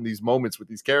 let's sit in these moments with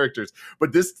these characters.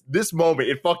 But this moment,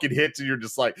 it fucking hits and you're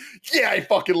just like, yeah, I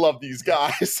fucking love these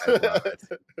guys.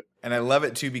 And I love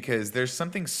it too, because there's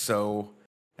something so,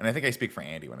 and I think I speak for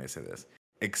Andy when I say this,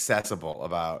 accessible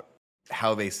about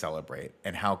how they celebrate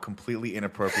and how completely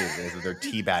inappropriate it is that they're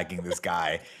teabagging this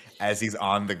guy as he's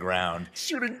on the ground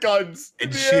shooting guns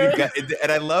and shooting guns.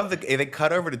 And I love they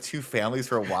cut over to two families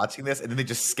who are watching this, and then they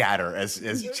just scatter as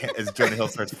Jonah Hill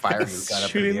starts firing his gun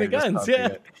up shooting the guns.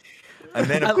 Yeah, and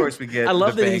then of course we get I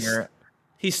love the that banger.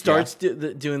 He starts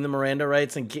doing the Miranda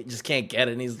rights and just can't get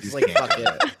it. And he's just like, fuck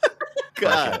it.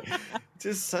 God,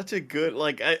 just such a good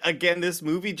again. This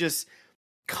movie just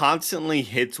constantly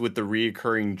hits with the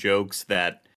reoccurring jokes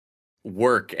that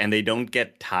work and they don't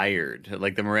get tired.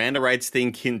 Like the Miranda rights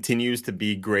thing continues to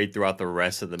be great throughout the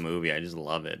rest of the movie. I just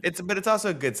love it. But it's also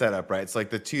a good setup, right? It's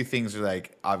like the two things are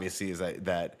like, obviously, is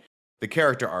that the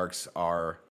character arcs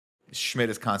are Schmidt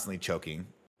is constantly choking,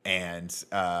 and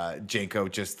Janko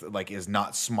just like is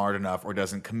not smart enough or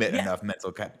doesn't commit enough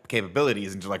mental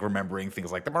capabilities into like remembering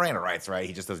things like the Miranda rights, right?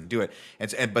 He just doesn't do it.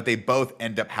 But they both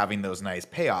end up having those nice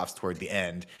payoffs toward the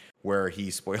end, where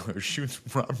he, spoiler, shoots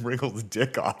Rob Riggle's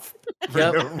dick off for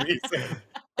no reason.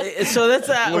 So that's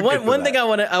one thing I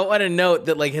want to note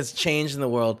that like has changed in the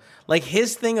world. Like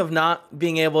his thing of not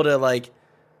being able to like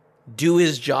do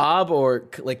his job or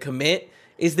like commit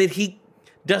is that he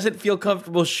doesn't feel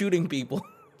comfortable shooting people.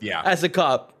 Yeah, as a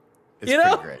cop, it's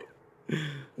pretty great.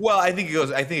 Well, I think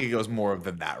it goes more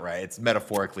than that, right? It's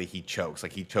metaphorically he chokes,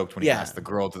 like he choked when he asked the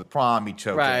girl to the prom. He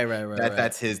choked. Right.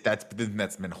 That's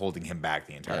been holding him back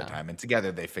the entire time, and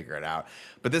together they figure it out.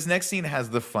 But this next scene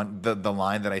has the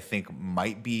line that I think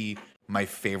might be my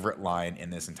favorite line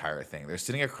in this entire thing. They're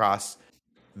sitting across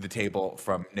the table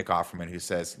from Nick Offerman, who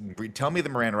says, tell me the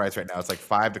Miranda rights right now. It's like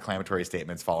 5 declamatory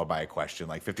statements followed by a question,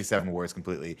 like 57 words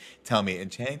completely. Tell me. And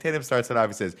Channing Tatum starts it off.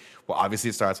 He says, well, obviously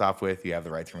it starts off with, you have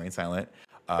the right to remain silent.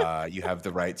 You have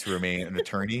the right to remain an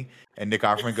attorney. And Nick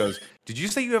Offerman goes, did you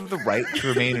say you have the right to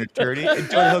remain an attorney? And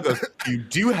Jonah Hill goes, you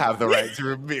do have the right to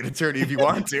remain an attorney if you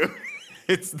want to.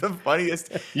 It's the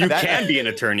funniest. You can be an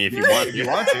attorney if you want. If you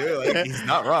want to. Like, he's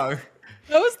not wrong.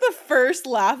 That was the first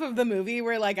laugh of the movie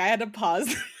where like I had to pause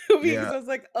the movie because I was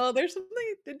like, oh, there's something,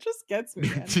 it just gets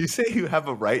me. Do you say you have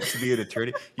a right to be an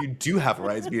attorney? You do have a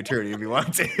right to be an attorney if you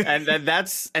want to. And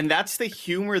that's the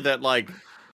humor that like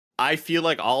I feel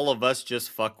like all of us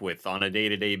just fuck with on a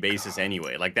day-to-day basis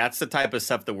anyway. Like that's the type of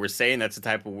stuff that we're saying. That's the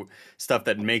type of stuff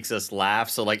that makes us laugh.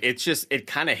 So like it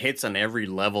kind of hits on every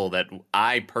level that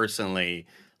I personally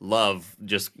love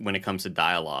just when it comes to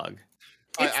dialogue.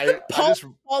 It's the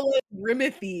Paul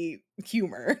Rimothy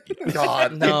humor.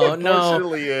 God, no,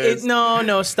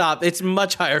 stop. It's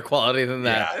much higher quality than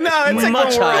that. Yeah. No, it's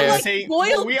much higher. Like,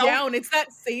 boiled down, it's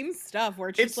that same stuff where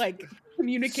it's just like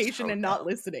communication and not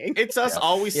listening. It's us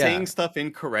always saying stuff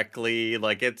incorrectly.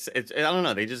 Like it's I don't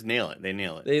know. They just nail it. They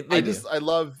nail it. I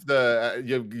love the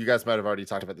you guys might have already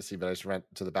talked about the scene, but I just went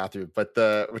to the bathroom. But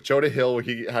with Jonah Hill,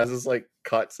 he has his like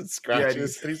cuts and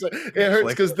scratches, and he's like, it hurts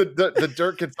because the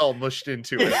dirt ggets all mushed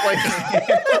into it.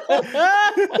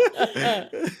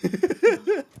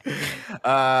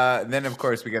 Then of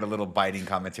course we get a little biting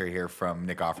commentary here from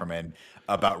Nick Offerman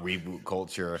about reboot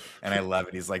culture, and I love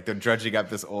it. He's like, they're dredging up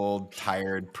this old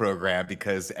tired program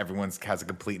because everyone has a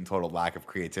complete and total lack of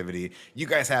creativity. You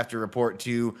guys have to report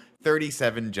to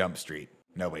 37 Jump Street.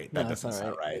 No, wait, that doesn't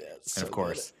sound right. And of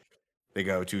course they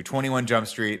go to 21 Jump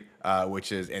Street,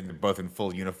 which is, and they're both in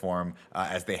full uniform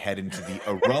as they head into the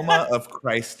Aroma of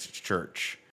Christ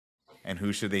Church. And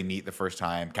who should they meet the first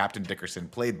time? Captain Dickerson,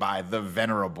 played by the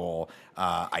venerable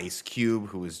Ice Cube,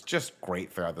 who is just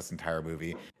great throughout this entire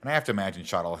movie. And I have to imagine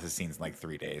shot all his scenes in like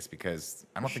 3 days because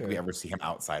I don't think we ever see him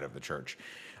outside of the church.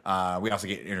 We also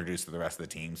get introduced to the rest of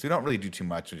the team. So we don't really do too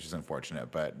much, which is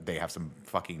unfortunate, but they have some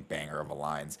fucking banger of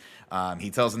lines. He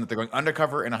tells them that they're going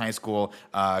undercover in a high school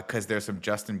because there's some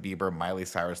Justin Bieber, Miley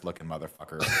Cyrus looking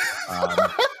motherfuckers.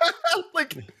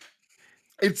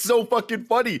 It's so fucking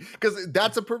funny because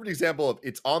that's a perfect example of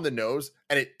it's on the nose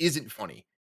and it isn't funny,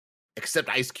 except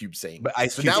Ice Cube saying. But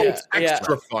Ice Cube, now it's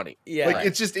extra funny. Yeah, like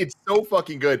it's so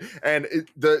fucking good. And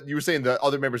you were saying the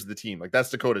other members of the team, like that's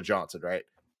Dakota Johnson, right?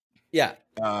 Yeah.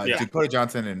 Dakota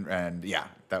Johnson and yeah,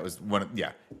 that was one.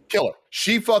 Yeah, killer.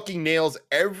 She fucking nails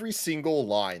every single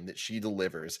line that she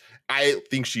delivers. I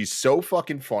think she's so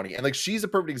fucking funny, and like she's a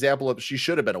perfect example of she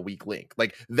should have been a weak link.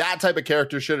 Like that type of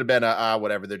character should have been a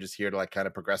whatever. They're just here to like kind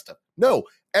of progress stuff. No,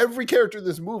 every character in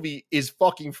this movie is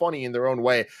fucking funny in their own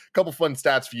way. A couple fun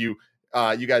stats for you.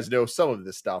 You guys know some of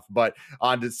this stuff, but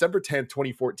on December 10th,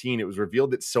 2014, it was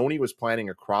revealed that Sony was planning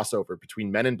a crossover between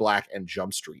Men in Black and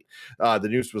Jump Street. The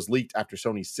news was leaked after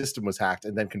Sony's system was hacked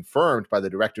and then confirmed by the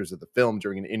directors of the film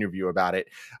during an interview about it.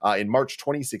 In March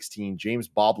 2016, James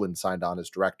Boblin signed on as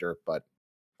director, but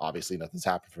obviously nothing's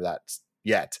happened for that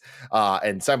yet.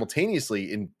 And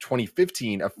simultaneously in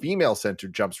 2015, a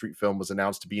female-centered Jump Street film was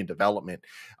announced to be in development.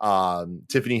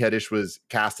 Tiffany Haddish was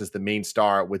cast as the main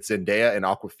star with Zendaya and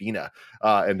Awkwafina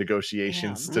in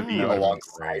negotiations to be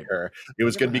alongside her. It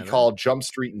was going to be called Jump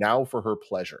Street Now for Her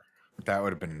Pleasure. That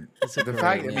would have been the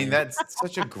fact. I mean, that's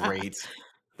such a great.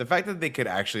 The fact that they could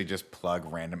actually just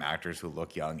plug random actors who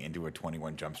look young into a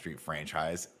 21 Jump Street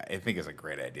franchise, I think is a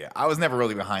great idea. I was never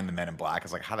really behind the Men in Black. I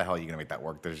was like, how the hell are you going to make that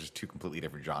work? There's just two completely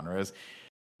different genres.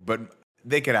 But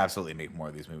they could absolutely make more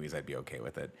of these movies. I'd be okay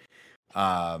with it.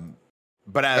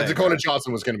 But Dakota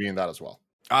Johnson was going to be in that as well.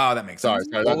 Oh, that makes sense.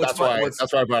 Sorry. That's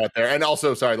why I brought it there. And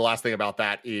also, sorry, the last thing about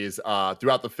that is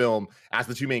throughout the film, as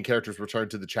the two main characters return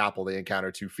to the chapel, they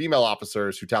encounter two female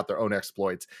officers who tout their own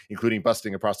exploits, including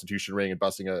busting a prostitution ring and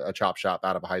busting a chop shop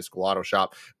out of a high school auto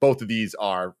shop. Both of these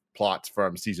are plots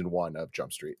from season 1 of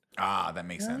Jump Street. Ah, that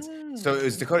makes sense. So it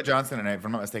was Dakota Johnson, and if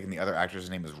I'm not mistaken, the other actress'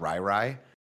 name is Rai Rai.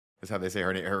 That's how they say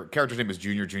her name. Her character's name is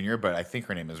Junior, but I think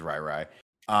her name is Rai Rai.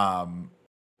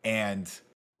 And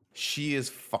she is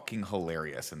fucking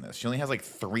hilarious in this. She only has like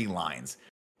 3 lines,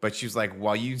 but she's like,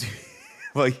 while you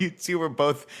two were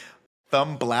both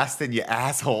thumb blasting you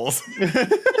assholes.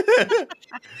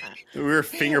 We were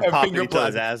finger popping each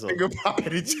other's assholes. Finger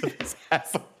popping each other's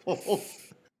assholes.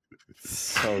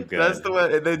 So good. That's the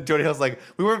one. And then Jonah Hill's like,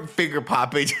 we weren't finger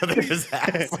popping each other's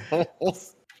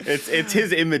assholes. It's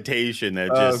his imitation that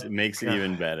just makes it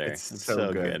even better. It's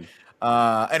so good.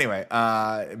 Anyway,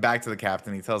 back to the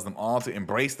captain. He tells them all to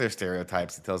embrace their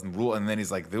stereotypes. He tells them and then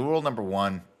he's like, the rule number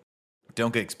 1,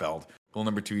 don't get expelled. Rule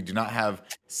number 2, do not have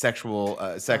sexual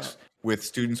sex with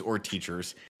students or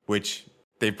teachers, which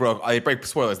they break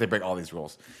spoilers. They break all these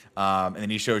rules. And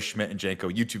then he shows Schmidt and Janko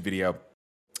a YouTube video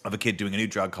of a kid doing a new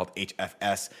drug called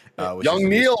HFS. Young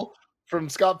Neil from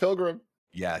Scott Pilgrim.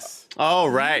 Yes. Oh,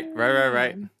 right.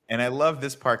 And I love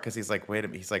this part because he's like, wait,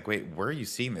 where are you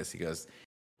seeing this? He goes,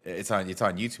 it's on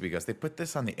YouTube. He goes, they put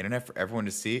this on the internet for everyone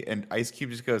to see. And Ice Cube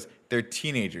just goes, they're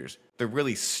teenagers. They're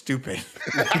really stupid.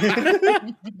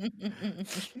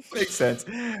 Makes sense.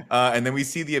 And then we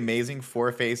see the amazing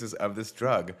 4 faces of this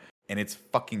drug. And it's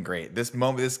fucking great. This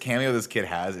cameo this kid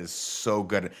has is so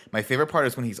good. My favorite part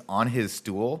is when he's on his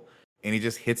stool and he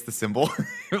just hits the symbol.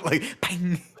 Like,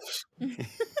 bang.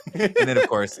 And then, of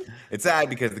course, it's sad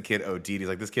because the kid OD'd. He's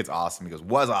like, this kid's awesome. He goes,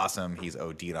 was awesome. He's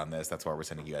OD'd on this. That's why we're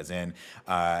sending you guys in.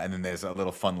 And then there's a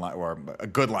little fun line, or a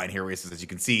good line here where he says, as you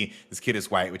can see, this kid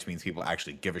is white, which means people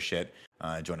actually give a shit.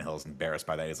 Jonah Hill's embarrassed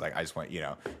by that. He's like, I just want, they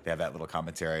have that little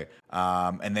commentary.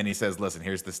 And then he says, listen,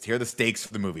 here are the stakes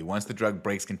for the movie. Once the drug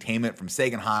breaks containment from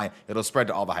Sagan High, it'll spread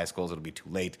to all the high schools. It'll be too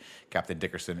late. Captain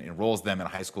Dickerson enrolls them in a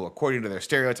high school according to their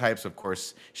stereotypes. Of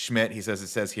course, Schmidt, it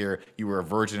says here, you were a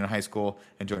virgin in high school.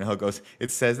 And Jonah Hill goes, it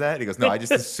says that? He goes, no, I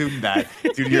just assumed that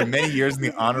due to your many years in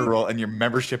the honor roll and your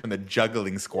membership in the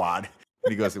juggling squad.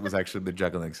 And he goes, it was actually the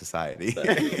juggling society.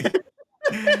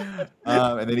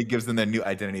 And then he gives them their new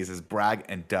identities as Bragg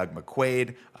and Doug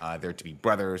McQuaid. They're to be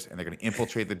brothers, and they're going to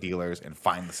infiltrate the dealers and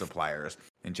find the suppliers.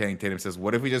 And Channing Tatum says,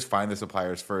 what if we just find the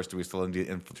suppliers first? Do we still need to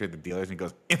infiltrate the dealers? And he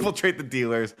goes, infiltrate the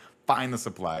dealers, find the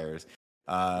suppliers.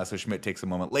 So Schmidt takes a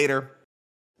moment later,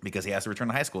 because he has to return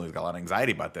to high school. He's got a lot of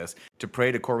anxiety about this, to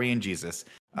pray to Korean Jesus,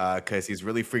 because he's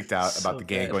really freaked out about the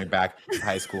gang going back to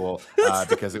high school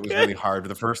because it was really hard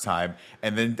the first time.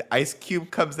 And then Ice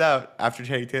Cube comes out after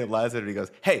Channing Tatum lies at him, and he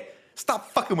goes, hey, stop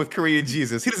fucking with Korean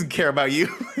Jesus. He doesn't care about you.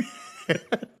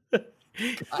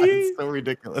 It's so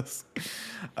ridiculous.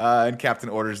 And Captain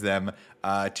orders them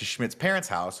to Schmidt's parents'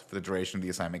 house for the duration of the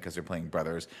assignment because they're playing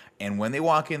brothers. And when they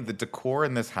walk in, the decor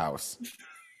in this house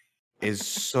is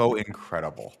so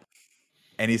incredible.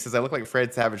 And he says, I look like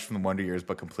Fred Savage from the Wonder Years,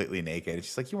 but completely naked. And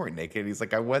she's like, you weren't naked. He's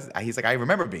like, I was. He's like, I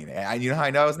remember being naked. You know how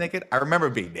I know I was naked? I remember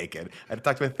being naked. I had to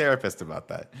talk to my therapist about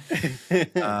that.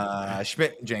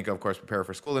 Schmidt and Janko, of course, prepare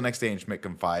for school the next day, and Schmidt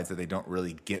confides that they don't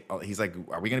really get. He's like,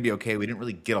 are we going to be okay? We didn't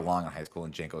really get along in high school.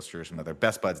 And Janko's sure some of their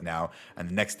best buds now. And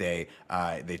the next day,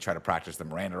 they try to practice the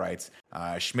Miranda rights.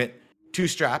 Schmidt, 2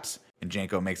 straps. And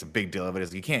Janko makes a big deal of it.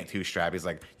 Is you can't two strap. He's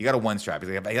like, you got a one strap. He's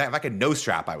like, if I could no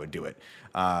strap, I would do it.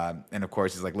 And of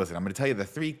course, he's like, listen, I'm going to tell you the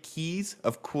 3 keys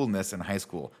of coolness in high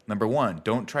school. Number 1,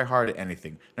 don't try hard at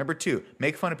anything. Number 2,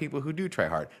 make fun of people who do try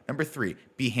hard. Number 3,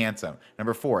 be handsome.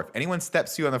 Number 4, if anyone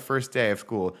steps you on the first day of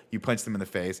school, you punch them in the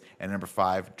face. And number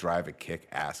 5, drive a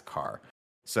kick-ass car.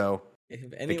 So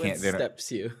if anyone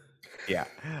steps you. Yeah,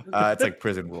 it's like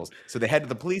prison rules. So they head to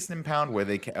the police impound where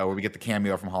where we get the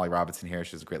cameo from Holly Robinson here.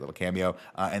 She's a great little cameo,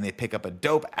 and they pick up a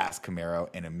dope ass Camaro.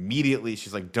 And immediately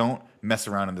she's like, "Don't mess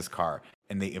around in this car."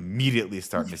 And they immediately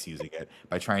start misusing it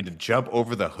by trying to jump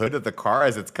over the hood of the car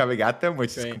as it's coming at them,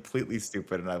 which is completely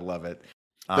stupid, and I love it.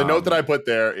 The note that I put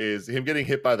there is him getting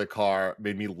hit by the car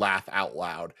made me laugh out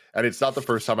loud, and it's not the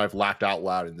first time I've laughed out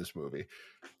loud in this movie.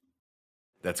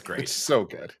 That's great. It's so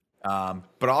good.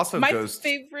 But also my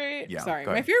favorite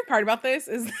part about this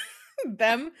is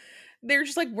them. They're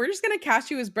just like, we're just gonna cast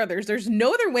you as brothers. There's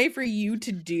no other way for you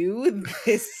to do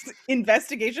this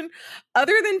investigation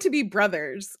other than to be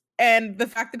brothers. And the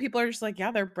fact that people are just like, yeah,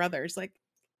 they're brothers. Like,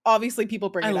 obviously people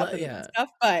bring it up and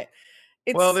stuff, but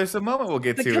it's there's a moment we'll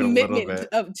get to the it a little commitment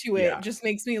bit. to it just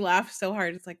makes me laugh so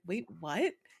hard. It's like, wait,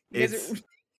 what? This is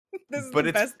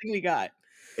the best thing we got.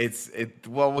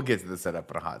 We'll get to the setup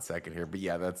in a hot second here, but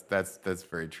yeah, that's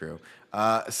very true.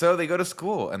 So they go to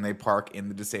school and they park in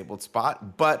the disabled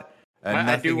spot, but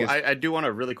I do want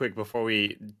to really quick before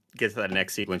we get to that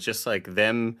next sequence, just like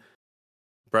them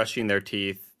brushing their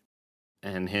teeth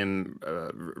and him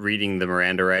reading the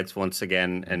Miranda rights once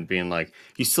again and being like,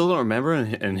 "You still don't remember?"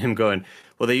 And him going,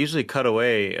 "Well, they usually cut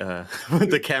away.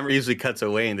 The camera usually cuts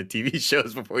away in the TV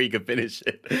shows before you can finish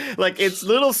it." Like, it's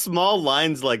little small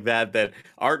lines like that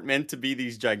aren't meant to be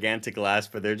these gigantic laughs,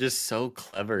 but they're just so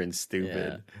clever and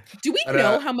stupid. Yeah. Do we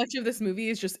know how much of this movie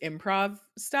is just improv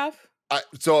stuff?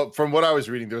 So from what I was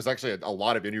reading, there was actually a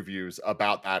lot of interviews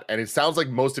about that, and it sounds like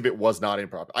most of it was not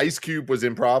improv. Ice Cube was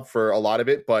improv for a lot of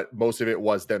it, but most of it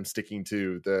was them sticking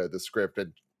to the script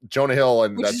and Jonah Hill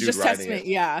and that dude writing it.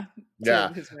 Yeah.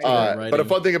 But a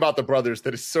fun thing about the brothers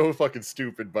that is so fucking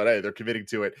stupid, but hey, they're committing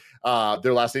to it.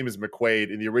 Their last name is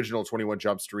McQuaid. In the original 21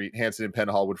 Jump Street, Hanson and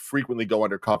Penhall would frequently go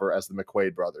undercover as the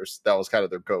McQuaid brothers. That was kind of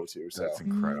their go-to. So that's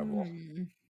incredible.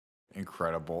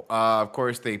 Incredible. Of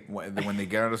course, when they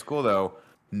get out of school, though,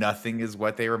 nothing is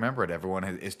what they remembered. Everyone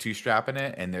is two-strapping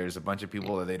it, and there's a bunch of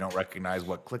people that they don't recognize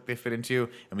what clique they fit into.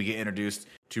 And we get introduced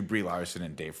to Brie Larson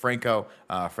and Dave Franco.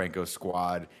 Franco's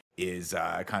squad is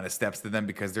kind of steps to them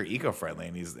because they're eco-friendly,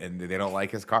 and they don't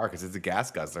like his car because it's a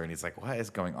gas guzzler. And he's like, "What is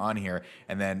going on here?"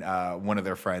 And then one of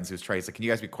their friends who's Trey's like, "Can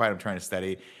you guys be quiet? I'm trying to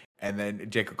study." And then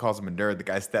Jacob calls him a nerd. The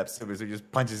guy steps to him, so he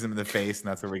just punches him in the face, and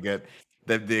that's where we get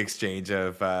the exchange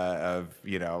of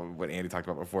what Andy talked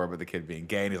about before about the kid being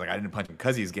gay. And he's like, "I didn't punch him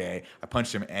because he's gay. I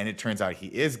punched him, and it turns out he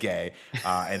is gay."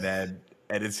 And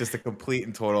it's just a complete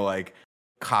and total like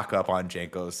cock up on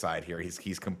Janko's side here.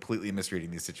 He's completely misreading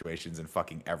these situations and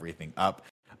fucking everything up.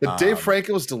 But Dave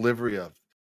Franco's delivery of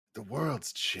 "the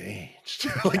world's changed,"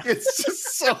 like, it's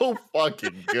just so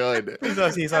fucking good. He's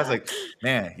always like,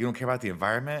 "Man, you don't care about the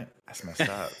environment? That's messed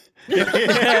up."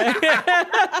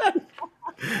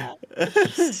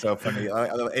 So funny.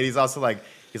 And he's also like,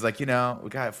 he's like, we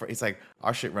got. He's like,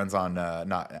 our shit runs on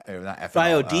not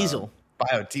ethanol,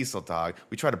 biodiesel, dog.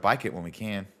 We try to bike it when we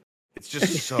can. It's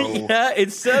just so. Yeah,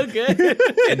 it's so good.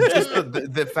 And just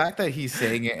the fact that he's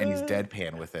saying it and he's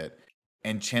deadpan with it,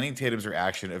 and Channing Tatum's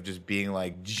reaction of just being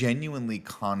like genuinely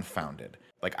confounded.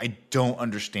 Like, I don't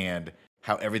understand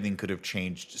how everything could have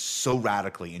changed so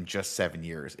radically in just 7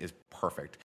 years is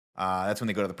perfect. That's when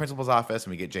they go to the principal's office,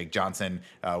 and we get Jake Johnson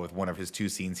with one of his 2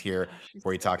 scenes here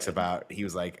where he talks about, he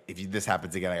was like, "If this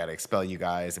happens again, I got to expel you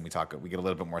guys." And we get a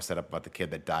little bit more set up about the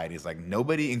kid that died. He's like,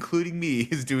 "Nobody, including me,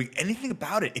 is doing anything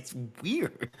about it. It's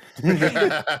weird."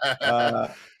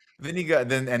 And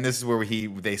this is where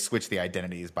they switch the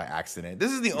identities by accident.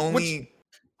 This is the only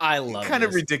I love kind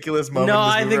of ridiculous moment. No,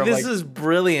 I think this is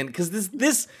brilliant because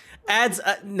this adds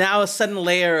now a sudden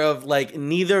layer of like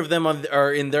neither of them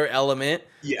are in their element.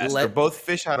 Yes, they're both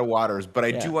fish out of waters, but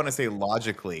I do want to say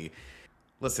logically,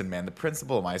 listen, man, the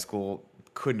principal of my school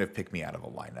couldn't have picked me out of a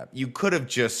lineup. You could have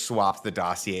just swapped the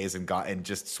dossiers and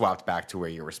just swapped back to where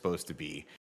you were supposed to be,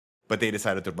 but they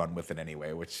decided to run with it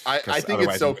anyway, which I think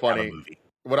it's so funny.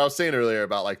 What I was saying earlier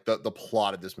about like the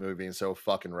plot of this movie being so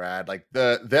fucking rad, like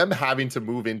them having to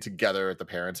move in together at the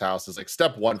parents' house is like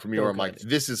step one for me, where I'm like,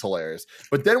 this is hilarious.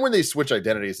 But then when they switch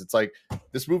identities, it's like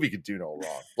this movie could do no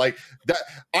wrong. Like that,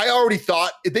 I already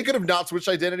thought they could have not switched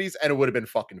identities and it would have been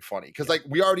fucking funny because like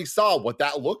we already saw what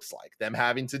that looks like, them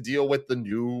having to deal with the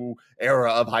new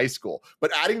era of high school.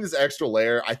 But adding this extra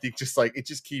layer, I think just like it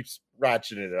just keeps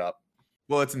ratcheting it up.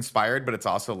 Well, it's inspired, but it's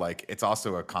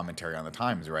also a commentary on the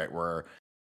times, right? Where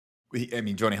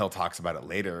Jonah Hill talks about it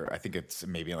later. I think it's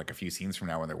maybe like a few scenes from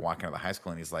now when they're walking out of the high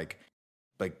school, and he's like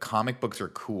comic books are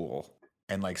cool,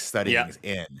 and like studying is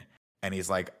in, and he's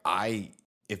like,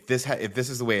 if this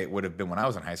is the way it would have been when I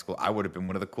was in high school, I would have been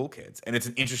one of the cool kids. And it's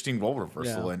an interesting role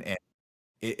reversal, and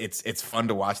it's fun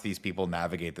to watch these people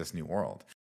navigate this new world.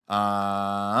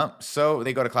 So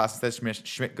they go to class instead.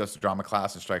 Schmidt goes to drama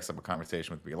class and strikes up a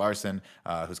conversation with Brie Larson,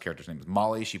 whose character's name is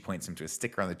Molly. She points him to a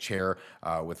sticker on the chair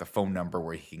with a phone number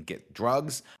where he can get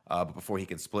drugs. But before he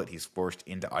can split, he's forced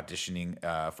into auditioning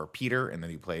for Peter, and then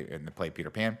he play Peter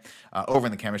Pan. Over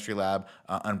in the chemistry lab,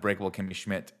 Unbreakable Kimmy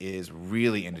Schmidt is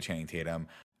really into Channing Tatum.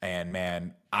 And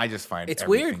man, I just find it's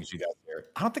everything weird. She does there.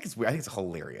 I don't think it's weird. I think it's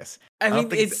hilarious. I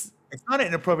mean, it's not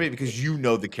inappropriate because you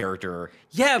know the character.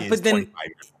 Yeah, is but then 25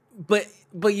 years old.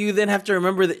 But you then have to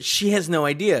remember that she has no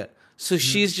idea, so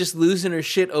she's just losing her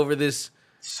shit over this.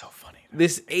 So funny.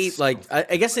 This I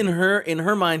guess in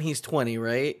her mind he's 20,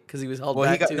 right? Because he was held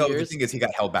back 2 years. The thing is, he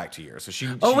got held back 2 years. So she.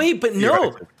 Oh wait, but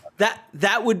no,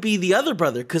 that would be the other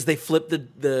brother because they flipped the.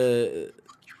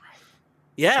 You're right.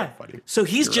 Yeah. So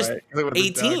he's You're just right.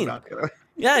 18.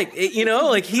 Yeah,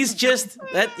 like he's just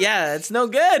that. Yeah, it's no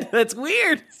good. That's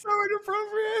weird. So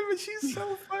inappropriate, but she's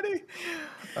so funny.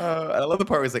 I love the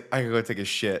part where he's like, I can go take a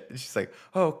shit. And she's like,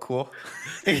 oh, cool.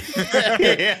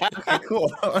 Okay,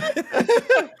 cool.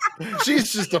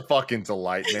 She's just a fucking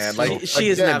delight, man. Like she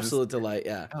is an absolute delight.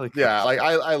 Yeah.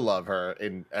 I love her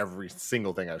in every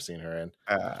single thing I've seen her in.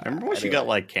 Remember when she got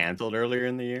like canceled earlier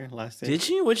in the year last year? Did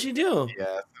she? What'd she do?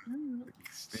 Yeah.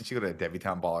 Didn't she go to a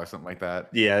debutante ball or something like that?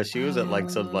 Yeah, she was at like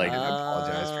some like.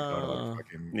 Apologize for going to like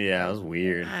fucking. Yeah, it was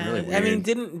weird. Really weird. I mean,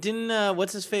 didn't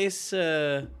what's his face?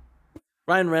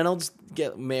 Ryan Reynolds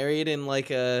get married in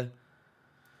like a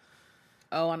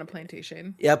on a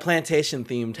plantation. Yeah, plantation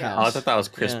themed house. Oh, I thought that was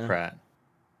Chris Pratt.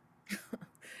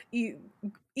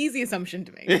 Easy assumption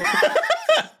to make.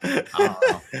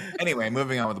 Anyway,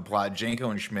 moving on with the plot,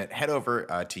 Janko and Schmidt head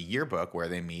over to Yearbook where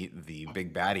they meet the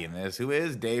big baddie in this, who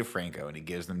is Dave Franco, and he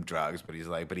gives them drugs, but he's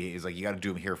like, you got to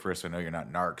do them here first, so I know you're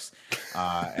not narcs.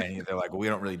 And they're like, well, we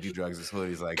don't really do drugs. So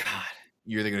he's like,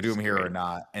 you're either gonna do them here or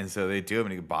not, and so they do them,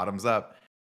 and he bottoms up.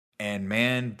 And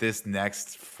man, this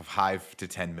next 5 to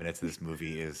 10 minutes of this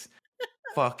movie is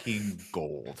fucking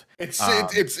gold. It's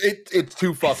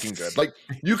too fucking good. Like,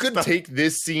 you could take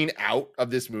this scene out of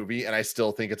this movie and I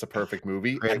still think it's a perfect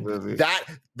movie. Great movie. That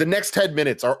the next 10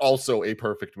 minutes are also a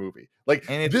perfect movie. Like,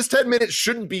 this 10 minutes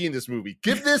shouldn't be in this movie.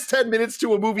 Give this 10 minutes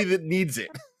to a movie that needs it.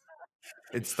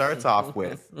 It starts off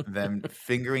with them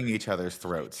fingering each other's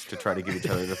throats to try to get each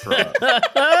other to throw up.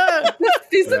 The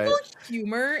physical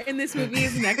humor in this movie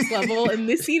is next level, and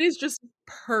this scene is just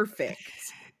perfect.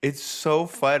 It's so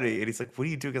funny, and he's like, "What do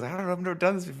you do?" Because I don't know, I've never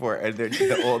done this before. And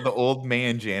the old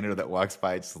man janitor that walks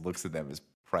by just looks at them as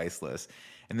priceless.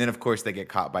 And then, of course, they get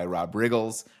caught by Rob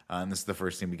Riggles. And this is the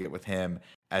first scene we get with him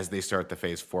as they start the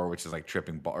phase 4, which is like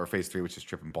or phase 3, which is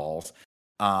tripping balls.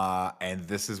 And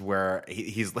this is where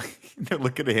he's like, they're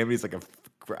looking at him. And he's like a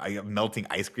melting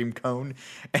ice cream cone,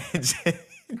 and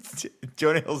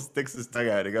Jonah Hill sticks his tongue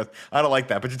out. And he goes, "I don't like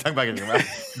that. Put your tongue back in your mouth."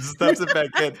 He stuffs it back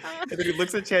in, and then he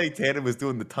looks at Channing Tatum who's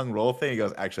doing the tongue roll thing. He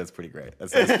goes, "Actually, that's pretty great.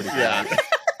 That's pretty great." Yeah.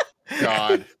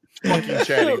 God. Fucking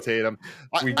Channing Tatum.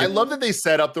 I love that they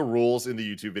set up the rules in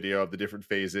the YouTube video of the different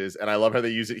phases, and I love how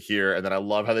they use it here, and then I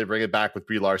love how they bring it back with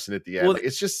Brie Larson at the end. Well,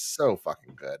 it's just so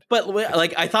fucking good. But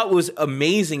like, I thought what was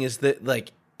amazing is that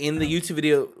like in the YouTube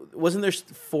video, wasn't there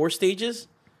 4 stages?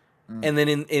 And then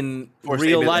in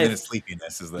real life, and then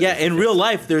sleepiness is in real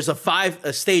life, there's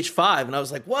a stage 5, and I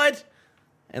was like, what?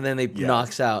 And then they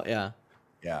knocks out, yeah.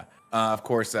 Of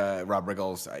course, Rob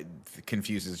Riggles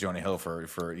confuses Jonah Hill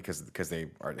because they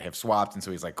have swapped, and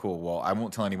so he's like, "Cool, well, I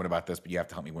won't tell anyone about this, but you have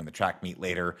to help me win the track meet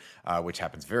later," which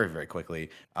happens very, very quickly.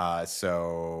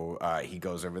 So he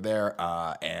goes over there,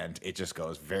 and it just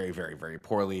goes very, very, very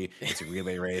poorly. It's a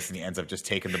relay race, and he ends up just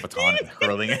taking the baton and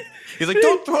hurling it. He's like,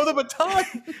 "Don't throw the baton!"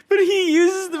 But he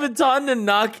uses the baton to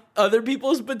knock other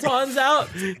people's batons out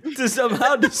to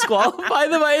somehow disqualify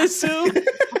them, I assume.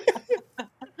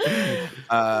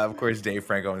 Of course, Dave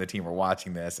Franco and the team are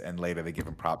watching this, and later they give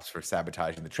him props for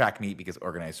sabotaging the track meet because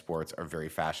organized sports are very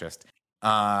fascist.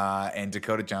 And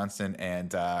Dakota Johnson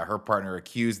and her partner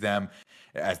accuse them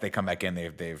as they come back in.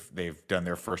 They've done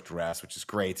their first arrest, which is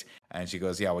great. And she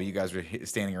goes, "Yeah, well, you guys were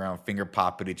standing around finger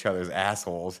popping each other's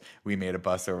assholes. We made a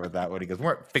bus over that one." He goes, "We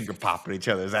weren't finger popping each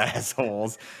other's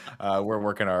assholes. We're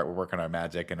working our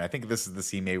magic." And I think this is the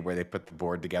scene maybe where they put the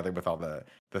board together with all the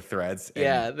threads.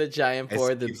 And the giant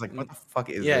board. He's like, "What the fuck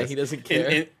is this?" Yeah, he doesn't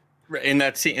care. in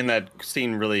that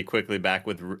scene really quickly back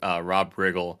with Rob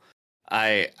Riggle,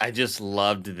 I just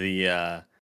loved the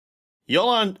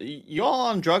y'all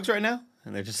on drugs right now,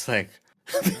 and they're just like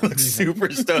they look super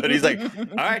stoned. He's like,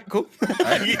 all right, cool.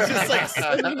 He's just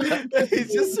like he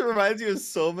just reminds you of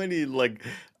so many like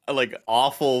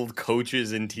awful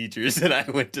coaches and teachers that I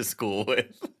went to school with.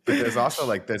 But there's also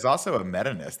a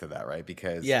meta-ness to that, right?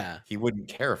 Because he wouldn't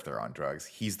care if they're on drugs.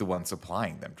 He's the one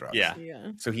supplying them drugs.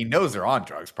 Yeah. So he knows they're on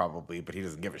drugs probably, but he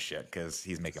doesn't give a shit because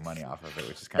he's making money off of it,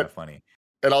 which is kind of funny.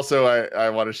 And also, I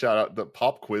want to shout out the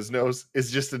Pop Quiznos is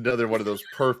just another one of those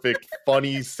perfect,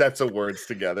 funny sets of words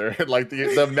together. Like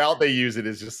the amount they use it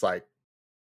is just like,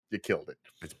 you killed it.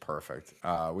 It's perfect.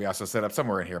 We also set up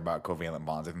somewhere in here about covalent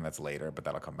bonds. I think that's later, but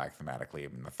that'll come back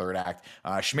thematically in the third act.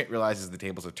 Schmidt realizes the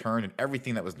tables have turned and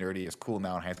everything that was nerdy is cool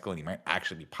now in high school and he might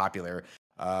actually be popular.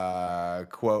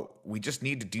 Quote, we just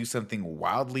need to do something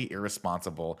wildly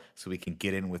irresponsible so we can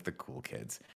get in with the cool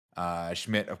kids.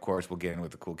 Schmidt, of course, will get in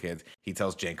with the cool kids. He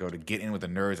tells Janko to get in with the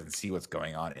nerds and see what's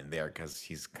going on in there because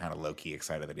he's kind of low-key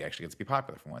excited that he actually gets to be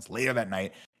popular for once. Later that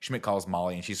night, Schmidt calls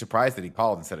Molly and she's surprised that he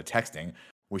called instead of texting,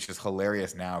 which is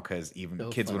hilarious now because even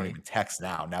kids wouldn't even text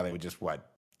now. Now they would just,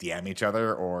 DM each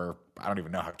other, or I don't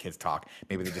even know how kids talk.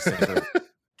 Maybe they just send their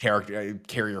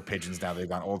carrier pigeons now. They've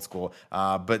gone old school.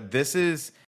 But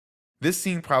this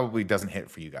scene probably doesn't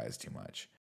hit for you guys too much.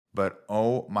 But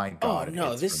oh my God. Oh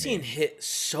no, this scene hit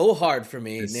so hard for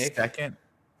me, the Nick. Second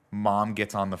mom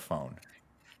gets on the phone,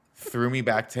 threw me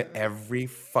back to every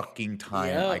fucking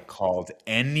time I called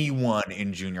anyone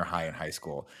in junior high and high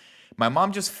school. My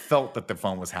mom just felt that the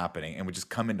phone was happening and would just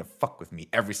come in to fuck with me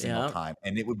every single time.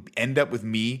 And it would end up with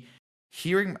me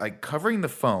covering the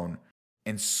phone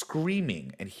and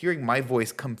screaming and hearing my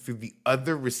voice come through the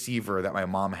other receiver that my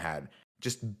mom had,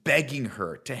 just begging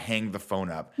her to hang the phone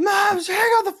up. Mom, just hang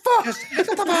on the phone. Just hang up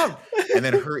the phone. And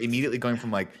then her immediately going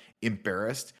from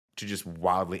embarrassed to just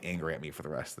wildly angry at me for the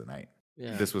rest of the night.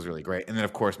 Yeah. This was really great. And then,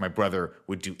 of course, my brother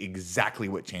would do exactly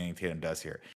what Channing Tatum does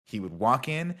here. He would walk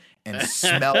in and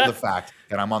smell the fact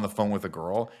that I'm on the phone with a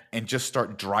girl and just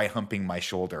start dry humping my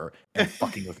shoulder and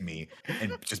fucking with me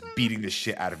and just beating the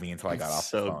shit out of me until I got off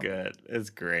the phone. So good.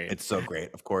 It's great. It's so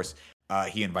great. Of course,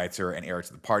 he invites her and Eric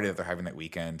to the party that they're having that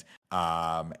weekend.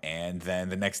 And then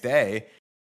the next day,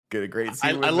 get a great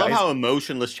scene. I love how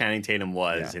emotionless Channing Tatum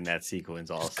was in that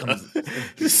sequence also.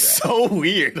 So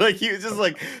weird. Like he was just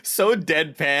so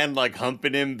deadpan,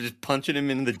 humping him, just punching him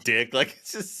in the dick.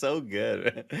 It's just so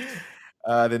good.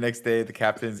 The next day, the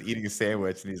captain's eating a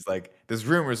sandwich and he's like, there's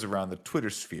rumors around the Twitter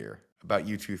sphere about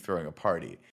you two throwing a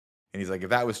party. And he's like, if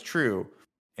that was true,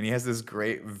 and he has this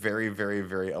great, very, very,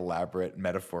 very elaborate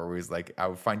metaphor where he's like, I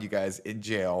would find you guys in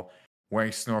jail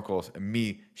wearing snorkels and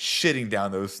me shitting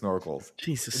down those snorkels.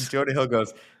 Jesus. And Jonah Hill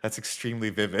goes, that's extremely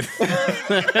vivid.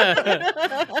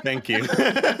 Thank you.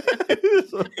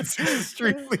 It's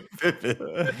extremely vivid.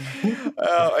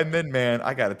 And then, man,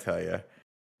 I got to tell you,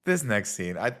 this next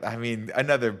scene, I mean,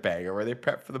 another banger where they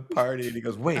prep for the party and he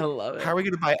goes, wait, how are we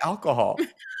going to buy alcohol? And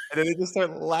then they just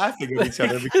start laughing at each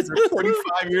other because they're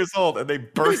 25 years old and they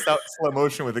burst out in slow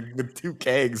motion with two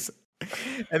kegs.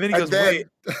 And then he goes, wait,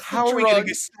 how are we going to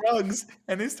get drugs?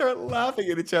 And they start laughing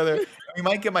at each other. And we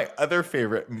might get my other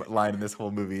favorite line in this whole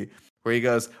movie where he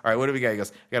goes, all right, what do we got? He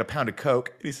goes, I got a pound of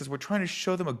Coke. And he says, we're trying to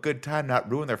show them a good time,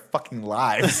 not ruin their fucking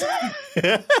lives.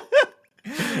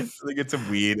 So they get some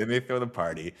weed and they throw the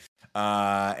party.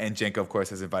 And Janko, of course,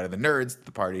 has invited the nerds to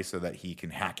the party so that he can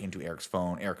hack into Eric's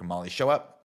phone. Eric and Molly show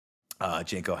up.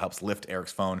 Janko helps lift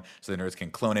Eric's phone so the nerds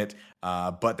can clone it,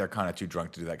 but they're kind of too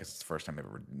drunk to do that because it's the first time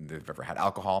they've ever had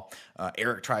alcohol.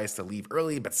 Eric tries to leave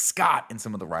early, but Scott and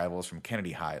some of the rivals from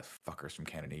Kennedy High, fuckers from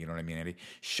Kennedy, you know what I mean, Andy,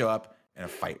 show up and a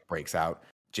fight breaks out.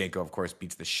 Janko, of course,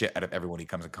 beats the shit out of everyone he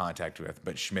comes in contact with,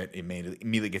 but Schmidt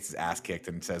immediately gets his ass kicked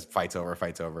and says, fight's over,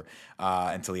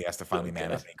 until he has to finally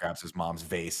man up and he grabs his mom's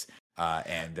vase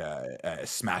and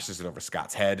smashes it over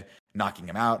Scott's head, knocking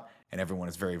him out. And everyone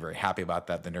is very, very happy about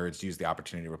that. The nerds use the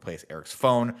opportunity to replace Eric's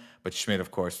phone. But Schmidt,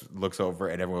 of course, looks over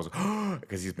and everyone goes, oh,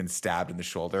 because he's been stabbed in the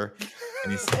shoulder.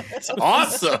 And he's that's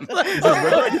awesome. He's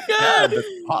That's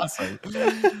awesome.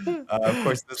 Of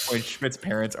course, at this point, Schmidt's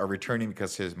parents are returning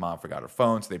because his mom forgot her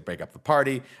phone. So they break up the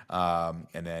party.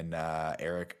 And then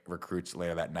Eric recruits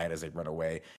later that night as they run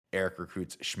away. Eric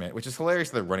recruits Schmidt, which is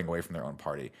hilarious that they're running away from their own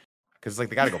party. Because they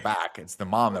got to go back. It's the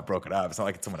mom that broke it up. It's not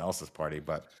like it's someone else's party,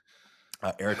 but...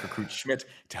 Eric recruits Schmidt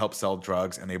to help sell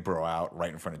drugs, and they bro out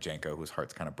right in front of Janko, whose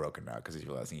heart's kind of broken now because he's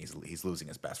realizing he's losing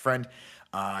his best friend.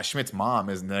 Schmidt's mom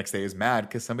the next day is mad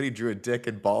because somebody drew a dick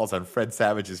and balls on Fred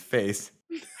Savage's face.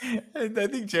 And I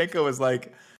think Janko was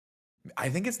like, I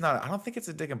think it's not. I don't think it's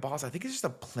a dick and balls. I think it's just a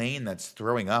plane that's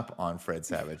throwing up on Fred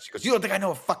Savage. She goes, "You don't think I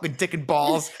know a fucking dick and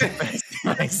balls?"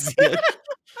 I see it.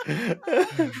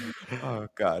 Oh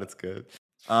God, it's good.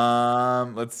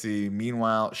 Let's see.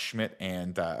 Meanwhile, Schmidt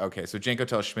and okay, so Janko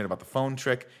tells Schmidt about the phone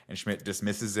trick, and Schmidt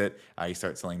dismisses it. He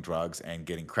starts selling drugs and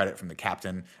getting credit from the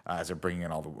captain as they're bringing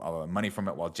in all the money from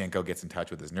it, while Janko gets in touch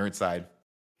with his nerd side.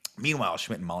 Meanwhile,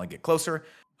 Schmidt and Molly get closer.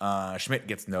 Schmidt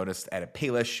gets noticed at a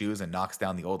Payless Shoes and knocks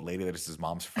down the old lady that is his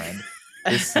mom's friend.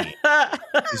 This scene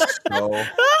is so.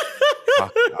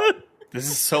 This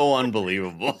is so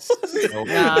unbelievable.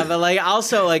 Nah, but like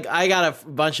also like I got a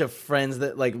bunch of friends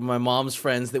that like my mom's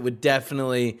friends that would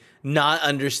definitely not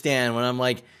understand when I'm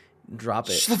like, drop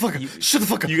it. Shut the fuck up. Shut the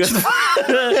fuck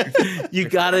up. You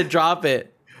gotta drop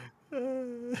it.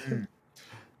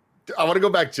 I want to go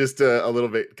back just a little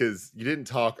bit because you didn't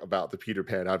talk about the Peter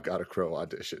Pan I've Got a Crow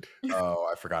audition. Oh,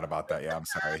 I forgot about that. Yeah, I'm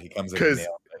sorry. He comes in and nails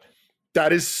it.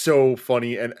 That is so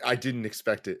funny, and I didn't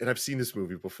expect it. And I've seen this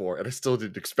movie before, and I still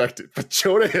didn't expect it. But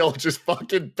Jonah Hill just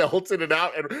fucking belting it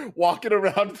out and walking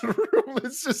around the room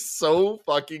is just so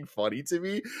fucking funny to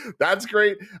me. That's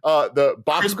great. The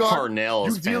Chris Bakugan, Parnell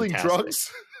is you dealing fantastic.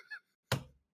 drugs?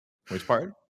 Which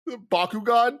part? The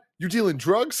Bakugan, you dealing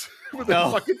drugs? With the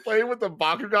fucking playing with the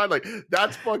Bakugan, like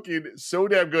that's fucking so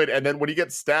damn good. And then when he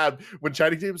gets stabbed, when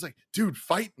Channing Tatum's like, dude,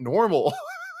 fight normal.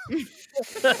 He's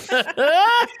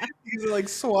like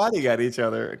swatting at each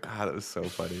other. God, it was so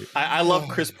funny. I love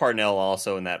Chris Parnell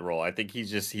also in that role. I think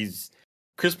he's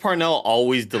Chris Parnell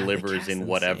always delivers in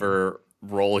whatever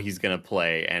role he's gonna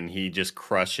play, and he just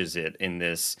crushes it in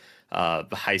this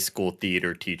high school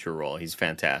theater teacher role. He's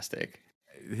fantastic.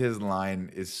 His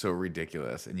line is so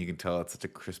ridiculous, and you can tell it's such a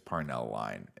Chris Parnell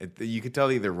line. You could tell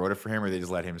they either wrote it for him or they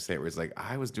just let him say it. Where he's like,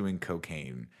 "I was doing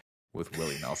cocaine with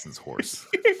Willie Nelson's horse."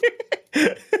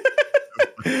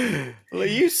 Well,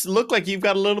 you look like you've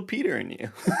got a little Peter in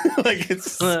you. Like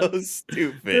it's so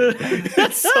stupid.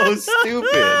 It's so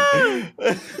stupid.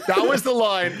 That was the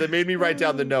line that made me write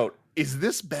down the note. Is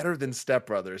this better than Step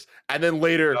Brothers? And then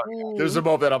later, there's a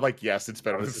moment I'm like, yes, it's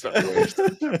better than Step Brothers.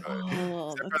 Step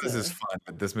Brothers is fun,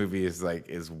 but this movie is like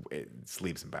it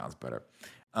sleeps and bounds better.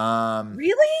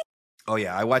 Really? Oh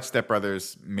yeah, I watched Step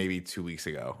Brothers maybe 2 weeks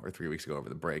ago or 3 weeks ago over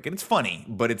the break, and it's funny,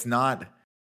 but it's not.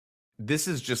 This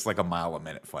is just like a mile a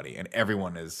minute funny, and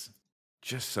everyone is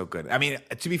just so good. I mean,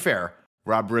 to be fair,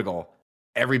 Rob Riggle,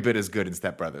 every bit as good in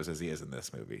Step Brothers as he is in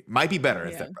this movie. Might be better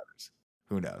in Step Brothers.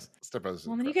 Who knows? Step Brothers.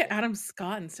 Well, then you get Adam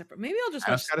Scott and Step Brothers. Maybe I'll just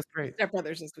watch Step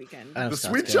Brothers this weekend. The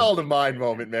Sweet Child of Mine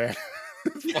moment, man.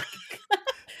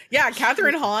 Yeah,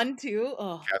 Catherine Hahn too.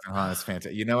 Oh. Catherine Hahn is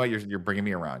fantastic. You know what? You're bringing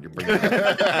me around. You're bringing me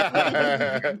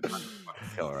around.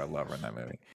 Killer. I love her in that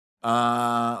movie.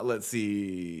 Let's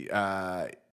see.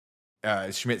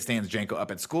 Schmidt stands Janko up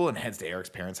at school and heads to Eric's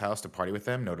parents' house to party with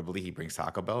them. Notably, he brings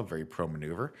Taco Bell, very pro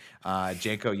maneuver.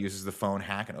 Janko uses the phone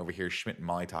hack and overhears Schmidt and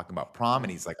Molly talking about prom, and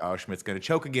he's like, oh, Schmidt's going to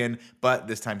choke again, but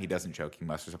this time he doesn't choke. He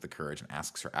musters up the courage and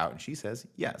asks her out, and she says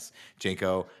yes.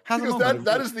 Janko has a moment.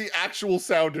 That is the actual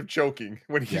sound of choking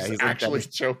when he's actually like,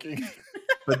 choking.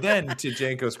 But then, to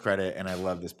Janko's credit, and I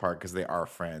love this part because they are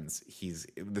friends,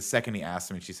 the second he asks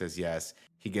him and she says yes,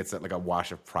 he gets like a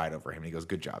wash of pride over him. And he goes,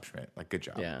 good job, Schmidt. Like, good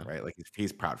job. Yeah. Right? Like,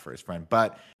 he's proud for his friend.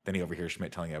 But then he overhears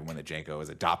Schmidt telling everyone that Janko is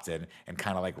adopted and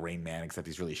kind of like Rain Man, except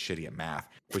he's really shitty at math,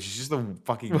 which is just the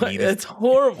fucking meanest. That's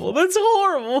horrible. That's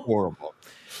horrible. Horrible.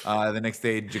 The next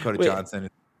day, Dakota Johnson.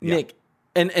 Nick,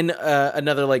 and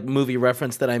another like movie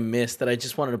reference that I missed that I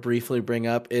just wanted to briefly bring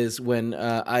up is when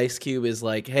Ice Cube is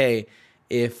like, hey,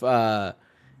 if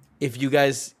you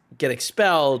guys get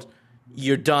expelled,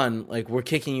 you're done. Like, we're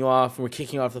kicking you off, and we're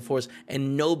kicking you off the force,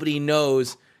 and nobody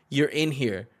knows you're in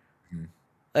here.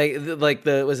 Mm-hmm. Like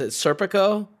was it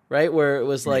Serpico, right? Where it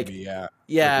was like, maybe,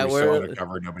 yeah, like where so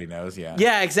undercover, nobody knows.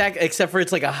 Yeah, exactly. Except for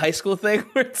it's like a high school thing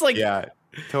where it's like,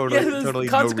 totally no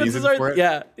reason for it.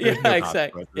 Yeah,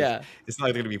 exactly. Yeah, it's not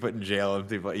like they're gonna be put in jail and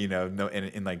people,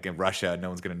 in like in Russia, no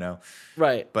one's gonna know.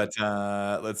 Right. But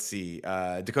let's see.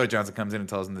 Dakota Johnson comes in and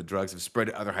tells them the drugs have spread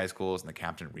to other high schools, and the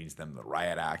captain reads them the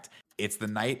riot act. It's the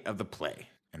night of the play,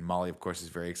 and Molly, of course, is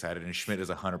very excited, and Schmidt is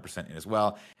 100% in as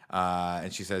well.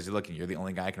 And she says, "Look, you're the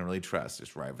only guy I can really trust.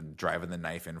 Just driving the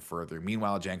knife in further."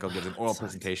 Meanwhile, Janko gives an oral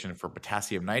presentation for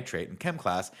potassium nitrate in chem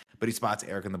class, but he spots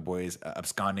Eric and the boys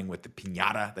absconding with the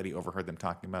piñata that he overheard them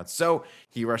talking about. So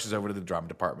he rushes over to the drama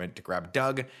department to grab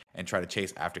Doug and try to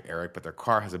chase after Eric, but their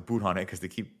car has a boot on it because they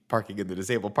keep parking in the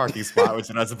disabled parking spot, which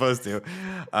they're not supposed to.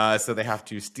 So they have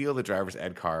to steal the driver's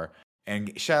ed car.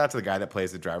 And shout out to the guy that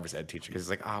plays the driver's ed teacher because he's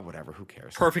like, whatever, who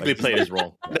cares? Perfectly played his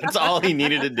role. That's all he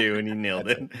needed to do, and he nailed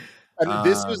it. And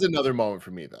this was another moment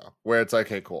for me though, where it's like,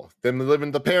 okay, cool. Them living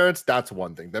with the parents, that's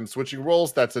one thing. Them switching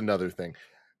roles, that's another thing.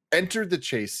 Enter the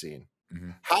chase scene.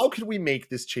 How can we make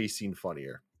this chase scene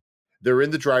funnier? They're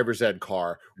in the driver's ed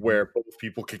car where both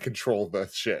people can control the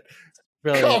shit.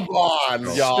 Brilliant. Come on,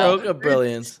 y'all. Stroke of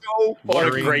brilliance. So What a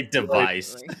fucking great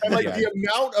device. And like the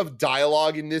amount of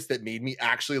dialogue in this that made me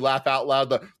actually laugh out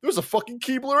loud. There's a fucking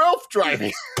Keebler elf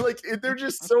driving. Like they're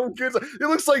just so good. It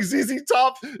looks like ZZ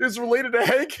Top is related to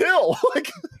Hank Hill.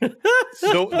 Like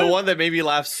the one that made me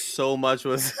laugh so much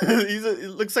was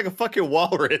it looks like a fucking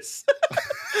walrus.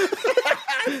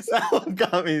 That one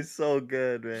got me so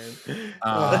good,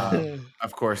 man.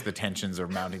 Of course, the tensions are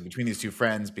mounting between these two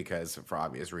friends because for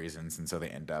obvious reasons, and so they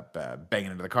end up banging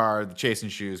into the car. The chasing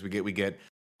shoes. We get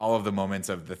all of the moments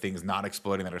of the things not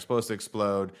exploding that are supposed to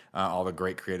explode. All the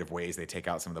great creative ways they take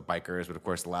out some of the bikers. But of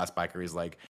course, the last biker is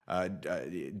like.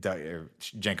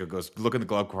 Jenko goes look in the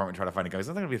glove compartment, try to find a gun. There's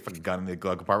not going to be a fucking gun in the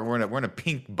glove compartment. We're in a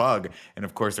pink bug, and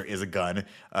of course there is a gun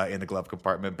in the glove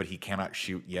compartment, but he cannot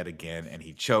shoot yet again, and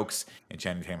he chokes. And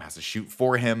Channing Tatum has to shoot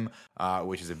for him,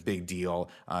 which is a big deal.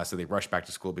 So they rush back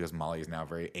to school because Molly is now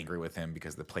very angry with him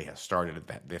because the play has started.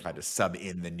 They've had to sub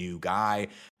in the new guy.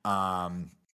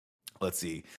 Let's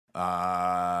see.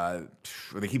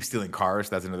 They keep stealing cars.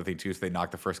 That's another thing too. So they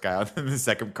knock the first guy out, and the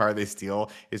second car they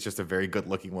steal is just a very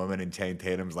good-looking woman. And Channing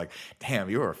Tatum's like, "Damn,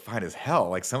 you are fine as hell.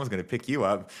 Like someone's gonna pick you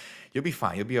up. You'll be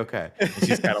fine. You'll be okay." And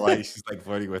she's kind of like, she's like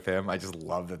flirting with him. I just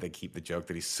love that they keep the joke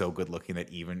that he's so good-looking that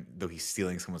even though he's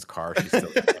stealing someone's car, she's still.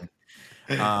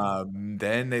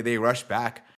 Then they rush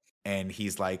back. And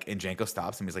he's like, and Janko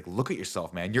stops him. He's like, "Look at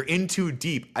yourself, man. You're in too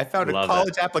deep. I found a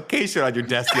college application on your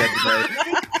desk the other day."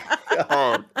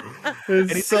 And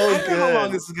he's so good. I don't know how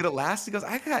long this is gonna last. He goes,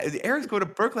 Eric's going to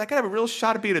Berkeley. I could have a real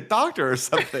shot at being a doctor or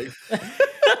something.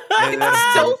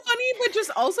 It's so funny, but just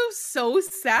also so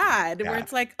sad. Where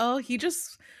it's like, oh, he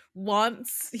just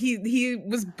wants. He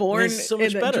was born so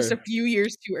much better. Just a few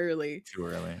years too early.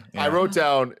 I wrote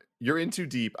down, "You're in too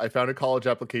deep. I found a college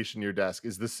application in your desk"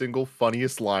 is the single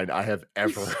funniest line I have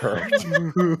ever heard. So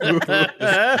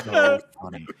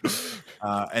funny.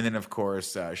 And then, of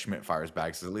course, Schmidt fires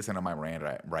back. Says, "At least I know my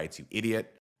Miranda rights, you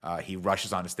idiot." He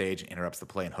rushes onto stage, interrupts the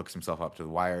play, and hooks himself up to the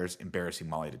wires, embarrassing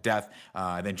Molly to death.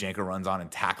 And then Janko runs on and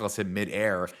tackles him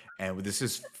midair. And this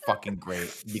is fucking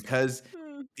great because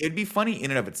it'd be funny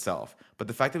in and of itself. But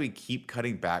the fact that we keep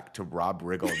cutting back to Rob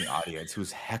Riggle in the audience,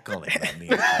 who's heckling them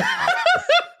the entire time,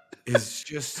 is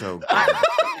just so good.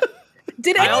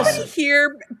 Did anybody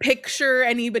here picture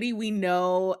anybody we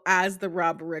know as the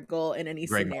Rob Riggle in any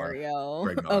scenario?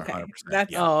 Greg Miller, okay, 100%.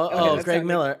 that's Greg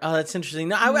Miller. Oh, that's interesting.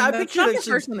 No, I pictured not the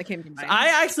first one that came to mind.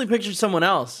 I actually pictured someone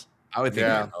else. I would think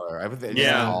Greg Miller. I would think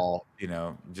all,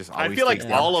 just always I feel like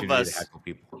all of us.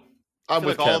 People. I'm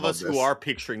with all of us who are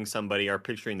picturing somebody are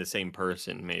picturing the same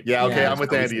person, maybe. Yeah, okay, I'm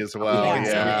with Andy as well. You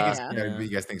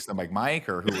guys think Snow Mike Mike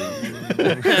or who?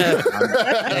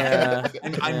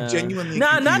 I'm genuinely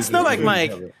not Snow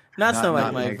Mike. Not Snow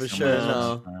Mike for sure.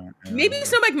 No. Maybe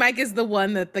Snow Mike is the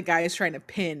one that the guy is trying to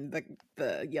pin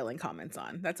the yelling comments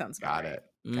on. That sounds got right. it.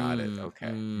 Okay.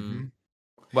 Mm-hmm.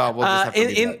 Well, we'll just have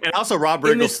to and also Rob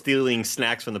Riggle stealing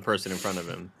snacks from the person in front of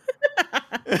him.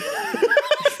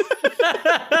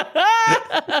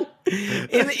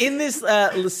 in this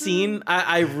scene,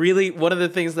 I really, one of the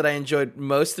things that I enjoyed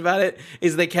most about it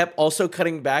is they kept also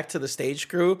cutting back to the stage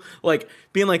crew, like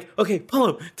being like, "Okay, pull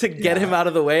him," to get him out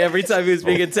of the way every time he was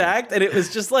being attacked. And it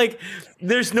was just like,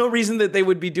 there's no reason that they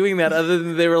would be doing that other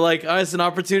than they were like, "Oh, it's an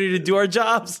opportunity to do our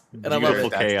jobs." And I'm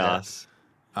like, chaos.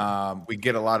 We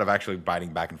get a lot of actually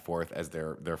biting back and forth as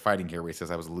they're fighting here. Where he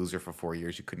says, "I was a loser for 4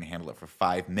 years. You couldn't handle it for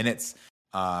 5 minutes."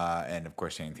 And of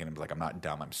course, Channing Tatum's like, "I'm not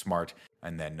dumb, I'm smart."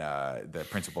 And then the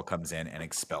principal comes in and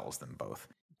expels them both,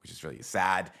 which is really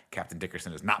sad. Captain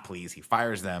Dickerson is not pleased. He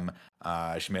fires them.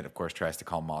 Schmidt, of course, tries to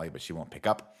call Molly, but she won't pick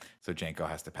up. So Janko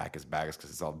has to pack his bags because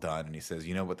it's all done. And he says,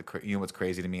 "You know what's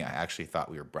crazy to me? I actually thought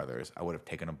we were brothers. I would have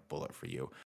taken a bullet for you."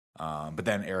 But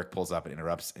then Eric pulls up and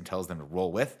interrupts and tells them to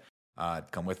roll with.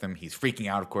 Come with him. He's freaking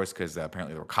out, of course, because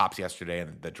apparently there were cops yesterday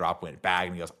and the drop went bag.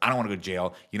 And he goes, "I don't want to go to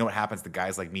jail. You know what happens to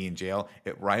guys like me in jail?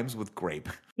 It rhymes with grape."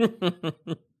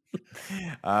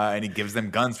 And he gives them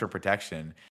guns for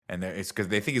protection. And it's because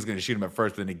they think he's going to shoot him at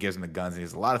first, but then he gives them the guns. And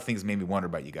there's a lot of things made me wonder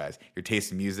about you guys. Your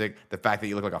taste in music, the fact that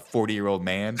you look like a 40-year-old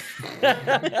man.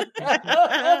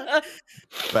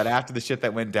 But after the shit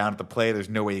that went down at the play, there's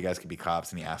no way you guys could be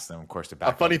cops. And he asks them, of course, to back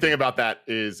up. A funny thing about that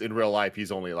is in real life,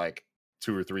 he's only like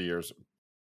 2 or 3 years,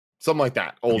 something like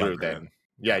that, younger than him.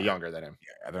 Yeah,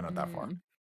 they're not that far.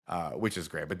 which is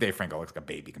great. But Dave Franco looks like a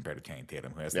baby compared to Channing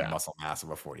Tatum, who has the muscle mass of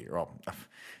a 40-year-old.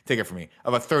 Take it from me,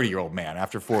 of a 30-year-old man.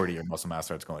 After 40, your muscle mass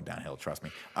starts going downhill. Trust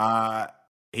me.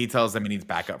 He tells them he needs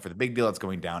backup for the big deal that's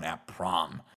going down at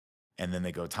prom. And then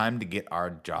they go, time to get our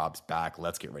jobs back.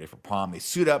 Let's get ready for prom. They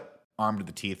suit up, armed to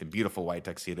the teeth in beautiful white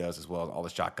tuxedos, as well as all the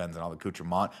shotguns and all the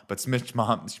accoutrement. But Schmidt's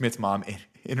mom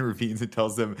intervenes and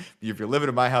tells them, if you're living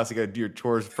in my house, you got to do your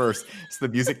chores first. So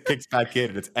the music kicks back in,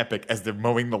 and it's epic as they're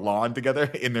mowing the lawn together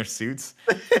in their suits.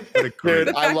 Dude,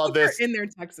 I love this. In their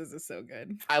tuxes is so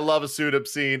good. I love a suit up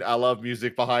scene. I love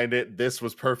music behind it. This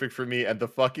was perfect for me. And the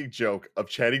fucking joke of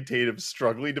Channing Tatum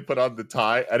struggling to put on the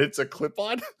tie, and it's a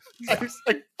clip-on. I was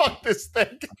like, fuck this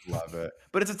thing. Love it.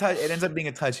 But it ends up being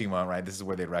a touching moment, right? This is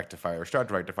where they start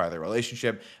to rectify their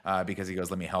relationship, because he goes,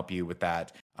 let me help you with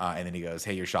that. And then he goes,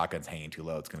 hey, your shotgun's hanging too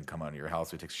low. It's going to come out of your house.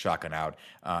 So he takes a shotgun out.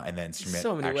 And then Schmidt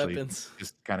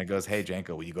just kind of goes, hey,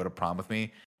 Janko, will you go to prom with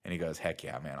me? And he goes, heck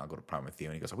yeah, man, I'll go to prom with you.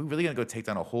 And he goes, are we really going to go take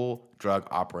down a whole drug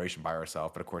operation by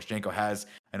ourselves? But of course, Janko has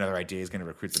another idea. He's going to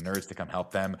recruit the nerds to come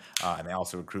help them. And they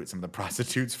also recruit some of the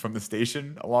prostitutes from the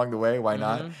station along the way. Why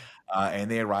not?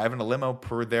 And they arrive in a limo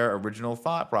per their original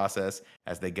thought process.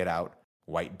 As they get out,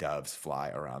 white doves fly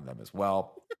around them as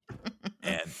well.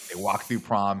 And they walk through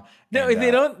prom. No, and, they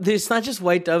don't. It's not just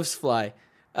white doves fly.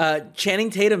 Channing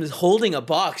Tatum is holding a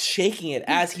box, shaking it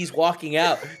as he's walking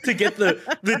out to get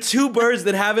the two birds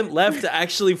that haven't left to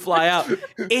actually fly out.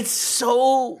 It's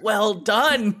so well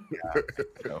done. Yeah,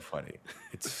 so funny.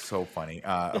 It's so funny.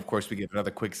 Of course, we get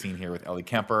another quick scene here with Ellie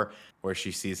Kemper where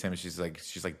she sees him. And she's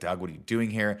like, Doug, what are you doing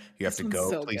here? You have to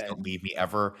go. So Please good. don't leave me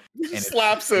ever. And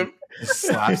Slaps him.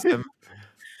 Slaps him.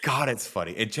 God, it's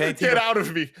funny. And Channing Tatum, Get out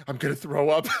of me. I'm going to throw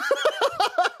up.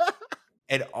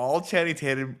 and all Channing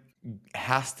Tatum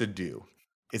has to do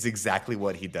is exactly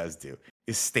what he does do,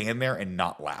 is stand there and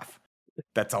not laugh.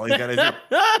 That's all he's got to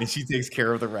do. And she takes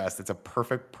care of the rest. It's a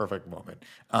perfect moment.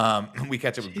 We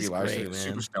catch up with Brie Larson,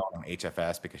 super stoned on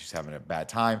HFS because she's having a bad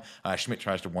time. Schmidt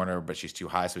tries to warn her, but she's too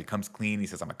high. So he comes clean. He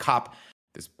says, I'm a cop.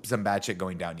 There's some bad shit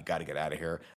going down. You got to get out of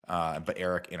here. But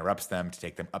Eric interrupts them to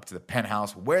take them up to the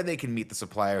penthouse where they can meet the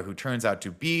supplier, who turns out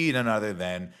to be none other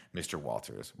than Mr.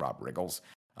 Walters, Rob Riggles,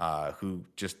 who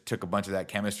just took a bunch of that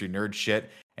chemistry nerd shit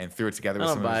and threw it together with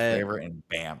some of his flavor, and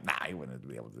bam, he wouldn't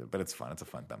be able to do it. But it's fun. It's a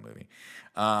fun, dumb movie.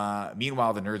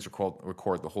 Meanwhile, the nerds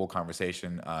record the whole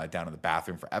conversation down in the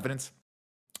bathroom for evidence.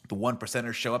 The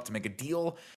 1%ers show up to make a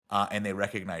deal, and they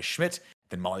recognize Schmidt.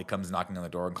 Then Molly comes knocking on the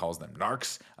door and calls them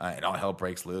narcs, and all hell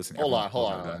breaks loose. And hold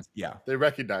on. Yeah. They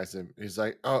recognize him. He's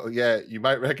like, oh, yeah, you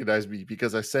might recognize me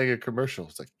because I sang a commercial.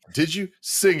 It's like, did you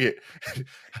sing it?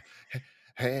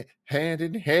 Hand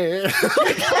in hand.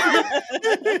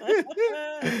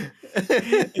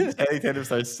 And Channing Tatum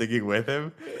starts singing with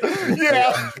him.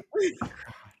 Yeah.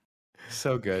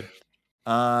 So good.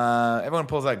 Everyone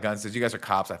pulls out guns, says, you guys are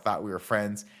cops. I thought we were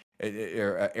friends.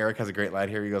 Eric has a great line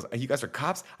here. He goes, you guys are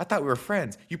cops? I thought we were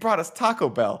friends. You brought us Taco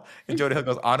Bell. And Jonah Hill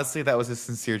goes, honestly, that was a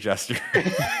sincere gesture.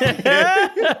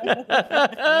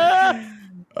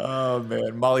 Oh,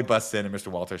 man. Molly busts in and Mr.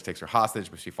 Walters takes her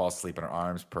hostage, but she falls asleep in her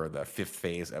arms per the fifth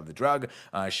phase of the drug.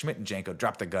 Schmidt and Janko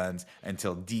drop the guns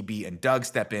until DB and Doug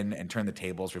step in and turn the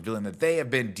tables, revealing that they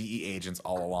have been DE agents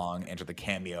all along. Enter the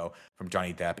cameo from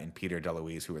Johnny Depp and Peter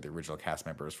DeLuise, who were the original cast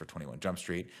members for 21 Jump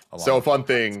Street. So a fun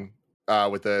thing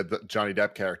with the Johnny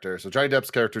Depp character. So Johnny Depp's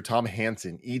character, Tom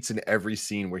Hansen, eats in every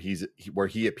scene where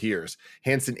he appears.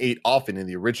 Hansen ate often in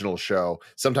the original show,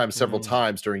 sometimes several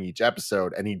times during each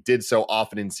episode, and he did so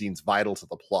often in scenes vital to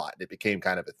the plot. It became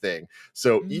kind of a thing.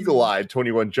 So eagle-eyed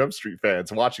 21 Jump Street fans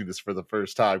watching this for the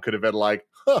first time could have been like,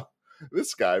 huh,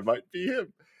 this guy might be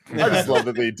him. I just love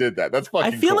that they did that. That's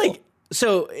fucking I feel cool. like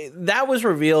so that was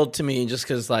revealed to me just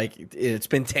because like it's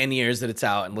been 10 years that it's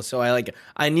out, and so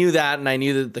I knew that, and I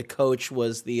knew that the coach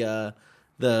was the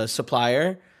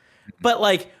supplier. But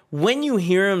like when you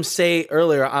hear him say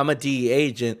earlier, "I'm a DE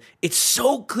agent," it's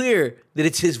so clear that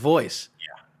it's his voice.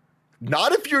 Yeah.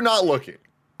 Not if you're not looking.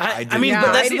 I mean,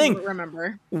 but that's the thing.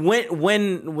 Remember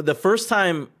when the first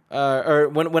time or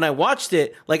when I watched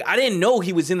it, like I didn't know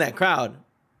he was in that crowd,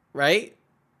 right?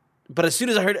 But as soon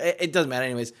as I heard it doesn't matter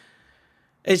anyways.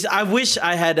 I wish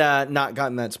I had not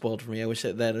gotten that spoiled for me. I wish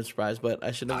that had a surprise, but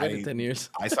I should have waited 10 years.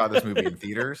 I saw this movie in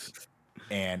theaters,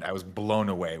 and I was blown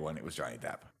away when it was Johnny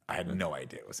Depp. I had no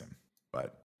idea it was him.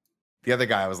 But the other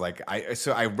guy, I was like,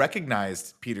 I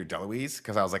recognized Peter DeLuise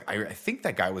because I was like, I think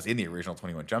that guy was in the original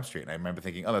 21 Jump Street, and I remember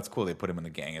thinking, oh, that's cool. They put him in the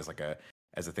gang as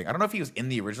a thing. I don't know if he was in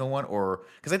the original one or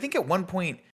because I think at one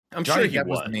point Johnny Depp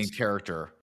was the main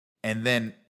character, and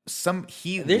then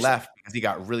he left because he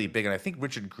got really big, and I think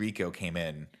Richard Grieco came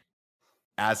in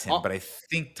as him, but I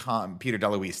think Peter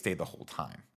DeLuise stayed the whole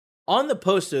time. On the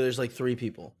poster, there's like 3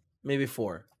 people, maybe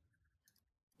 4.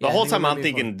 The Yeah, I whole think it time might I'm be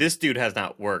thinking this dude has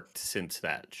not worked since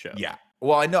that show. Yeah.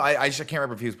 Well, I know I just can't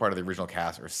remember if he was part of the original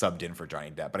cast or subbed in for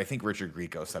Johnny Depp, but I think Richard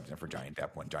Grieco subbed in for Johnny Depp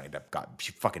when Johnny Depp got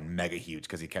fucking mega huge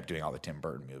because he kept doing all the Tim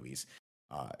Burton movies.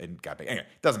 And got big. Anyway,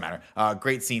 doesn't matter.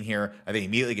 Great scene here. They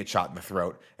immediately get shot in the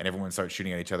throat, and everyone starts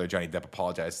shooting at each other. Johnny Depp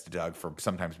apologizes to Doug for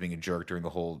sometimes being a jerk during the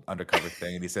whole undercover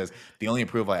thing, and he says, "The only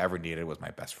approval I ever needed was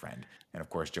my best friend." And of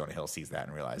course, Jonah Hill sees that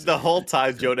and realizes The whole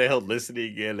time Jonah Hill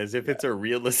listening in as if it's a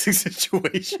realistic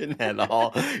situation at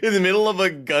all. In the middle of a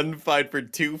gunfight for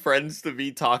 2 friends to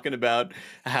be talking about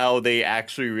how they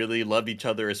actually really loved each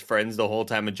other as friends the whole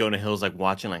time, and Jonah Hill's like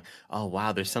watching like, oh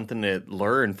wow, there's something to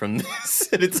learn from this.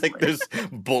 And it's like there's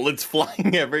bullets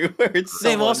flying everywhere. It's so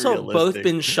They've also both unrealistic.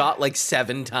 been shot like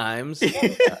 7 times.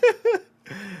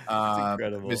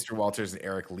 Incredible. Mr. Walters and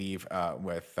Eric leave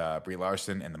with Brie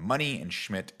Larson and the money, and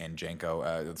Schmidt and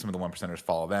Janko. Some of the 1%ers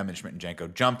follow them, and Schmidt and Janko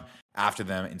jump after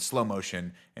them in slow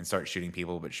motion and start shooting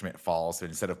people. But Schmidt falls, so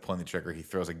instead of pulling the trigger, he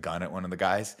throws a gun at one of the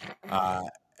guys.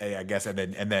 I guess, and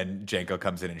then Janko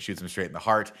comes in and shoots him straight in the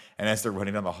heart. And as they're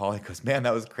running down the hall, he goes, "Man,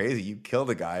 that was crazy! You killed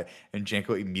a guy." And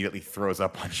Janko immediately throws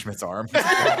up on Schmidt's arm.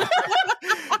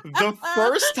 The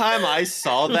first time I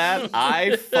saw that,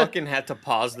 I fucking had to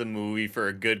pause the movie for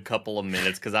a good couple of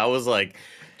minutes because I was like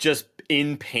just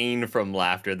in pain from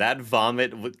laughter. That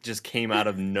vomit just came out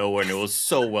of nowhere, and it was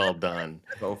so well done.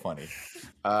 So funny.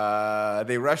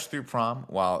 They rush through prom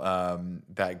while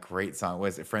that great song,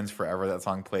 was it Friends Forever? That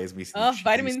song plays. We see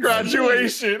Vitamin C.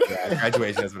 Graduation. Yeah,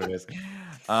 graduation. That's what it is.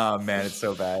 Man, it's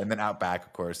so bad. And then out back,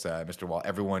 of course, Mr. Wall.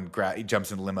 Everyone he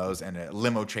jumps in limos, and a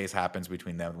limo chase happens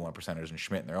between them, the 1%ers, and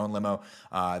Schmidt in their own limo.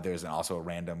 There's also a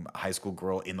random high school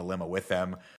girl in the limo with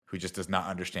them who just does not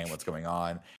understand what's going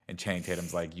on. And Channing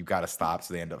Tatum's like, "You got to stop."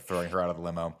 So they end up throwing her out of the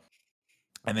limo.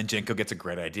 And then Janko gets a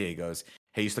great idea. He goes,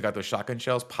 "Hey, you still got those shotgun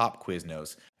shells? Pop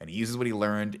Quiznos." And he uses what he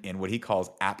learned in what he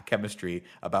calls app chemistry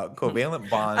about covalent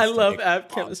bonds. I to love make app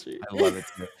bonds. chemistry. I love it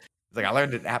too. It's like, I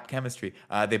learned it in app chemistry.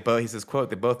 He says, quote,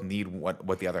 "They both need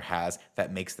what the other has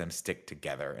that makes them stick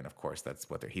together." And of course, that's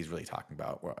what he's really talking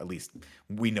about. Or at least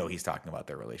we know he's talking about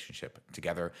their relationship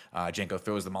together. Janko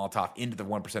throws the Molotov into the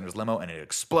 1%er's limo, and it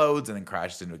explodes and then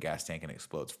crashes into a gas tank and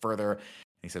explodes further.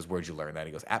 And he says, "Where'd you learn that?"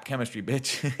 He goes, "App chemistry,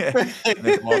 bitch." And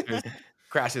then Walters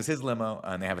crashes his limo,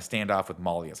 and they have a standoff with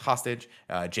Molly as hostage.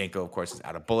 Janko, of course, is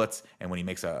out of bullets, and when he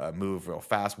makes a move real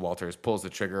fast, Walters pulls the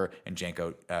trigger, and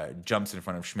Janko jumps in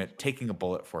front of Schmidt, taking a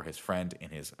bullet for his friend in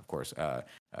his, of course,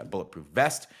 bulletproof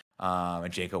vest.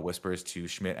 And Janko whispers to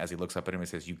Schmidt as he looks up at him and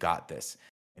says, "You got this."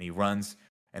 And he runs,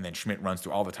 and then Schmidt runs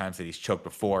through all the times that he's choked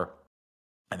before,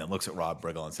 and then looks at Rob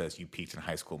Riggle and says, "You peaked in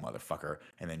high school, motherfucker,"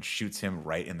 and then shoots him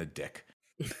right in the dick.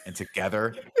 And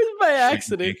together, By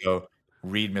accident. Janko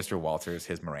read Mr. Walters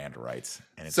his Miranda rights,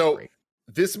 and it's So great.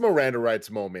 this Miranda rights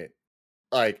moment,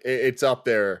 like it's up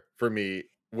there for me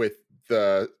with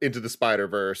the Into the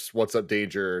Spider-Verse, What's Up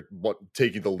Danger,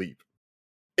 Taking the Leap.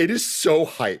 It is so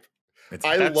hype.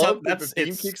 I love that the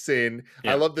theme kicks in.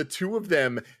 Yeah. I love the two of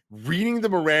them reading the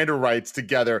Miranda rights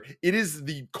together. It is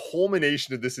the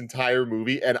culmination of this entire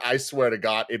movie, and I swear to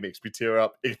God, it makes me tear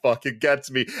up. It fucking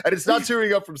gets me. And it's not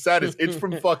tearing up from sadness. It's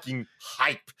from fucking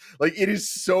hype. Like, it is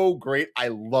so great. I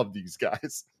love these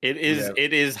guys. It is. Yeah.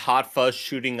 It is Hot Fuzz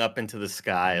shooting up into the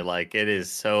sky. Like, it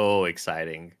is so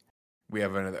exciting. We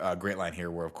have a great line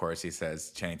here where, of course, he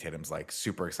says, Channing Tatum's like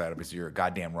super excited because you're a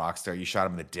goddamn rock star. You shot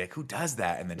him in the dick. Who does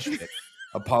that? And then Schmidt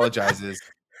apologizes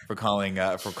for calling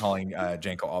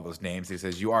Janko all those names. He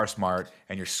says, "You are smart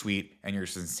and you're sweet and you're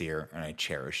sincere and I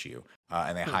cherish you."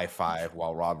 And they high five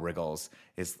while Rob Riggles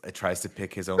tries to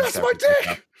pick his own. That's my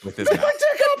dick with his mouth. My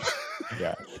dick up.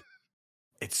 Yeah.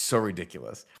 It's so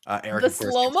ridiculous. Eric, the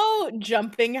slow-mo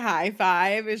jumping high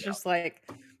five is just like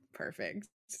perfect.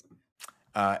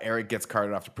 Eric gets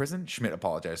carted off to prison. Schmidt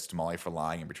apologizes to Molly for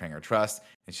lying and betraying her trust.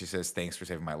 And she says, "Thanks for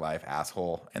saving my life,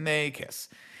 asshole." And they kiss.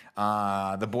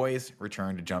 The boys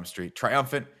return to Jump Street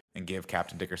triumphant and give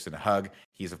Captain Dickerson a hug.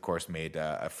 He's, of course, made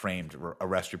a framed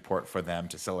arrest report for them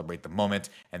to celebrate the moment.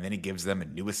 And then he gives them a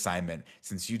new assignment.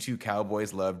 "Since you two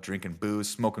cowboys love drinking booze,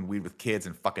 smoking weed with kids,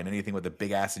 and fucking anything with a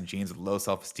big ass and jeans with low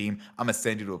self-esteem, I'm going to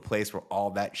send you to a place where all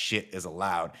that shit is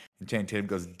allowed." And Channing Tatum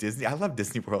goes, "Disney? I love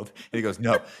Disney World." And he goes,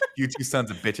 "No, you two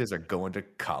sons of bitches are going to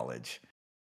college."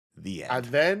 The end. And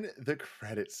then the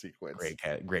credit sequence.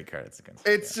 Great credit sequence.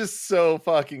 It's just so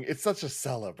fucking, it's such a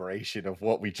celebration of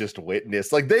what we just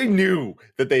witnessed. Like, they knew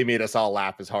that they made us all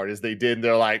laugh as hard as they did. And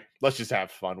they're like, let's just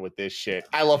have fun with this shit.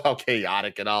 I love how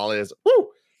chaotic it all is.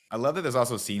 Woo! I love that there's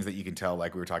also scenes that you can tell,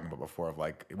 like we were talking about before, of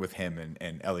like with him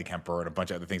and Ellie Kemper and a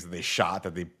bunch of other things that they shot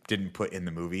that they didn't put in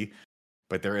the movie.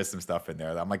 but there is some stuff in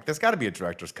there that I'm like, there's got to be a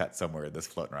director's cut somewhere that's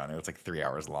floating around there. It's like 3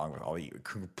 hours long with all the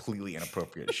completely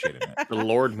inappropriate shit in it. The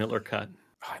Lord Miller cut.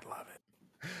 I love it.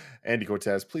 Andy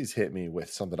Cortez, please hit me with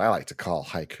something I like to call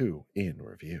haiku in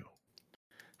review.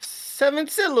 7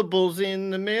 syllables in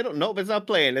the middle. Nope, it's not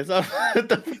playing. It's not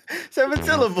 7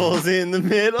 syllables in the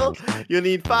middle. You'll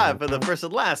need 5 for the first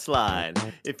and last line.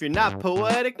 If you're not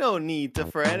poetic, no need to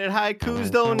fret. And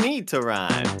haikus don't need to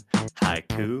rhyme.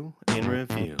 Haiku in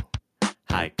review.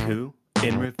 Haiku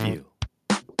in review.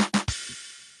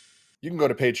 You can go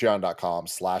to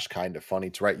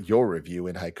patreon.com/kindafunny to write your review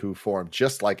in haiku form,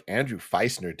 just like Andrew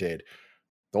Feisner did,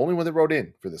 the only one that wrote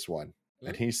in for this one.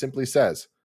 And he simply says,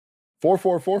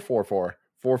 44444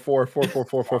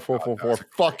 4444444.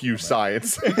 Fuck you,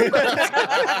 science. That's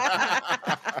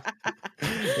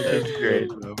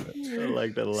great. I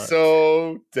like that a lot.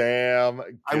 So damn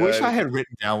good. I wish I had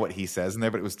written down what he says in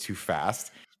there, but it was too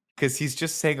fast. Because he's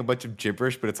just saying a bunch of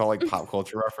gibberish, but it's all like pop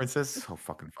culture references. So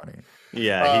fucking funny.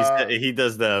 Yeah, he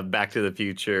does the Back to the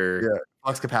Future. Yeah,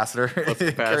 flux capacitor. Flux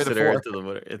Carry the capacitor four. to the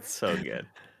motor. It's so good.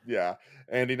 Yeah.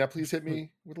 Andy, now please hit me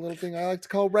with a little thing I like to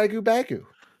call ragu bagu.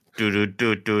 Do do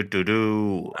do do do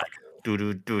do. Do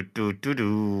do do do do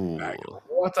do.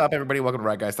 What's up, everybody? Welcome to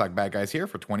Right Guys Talk Bad Guys here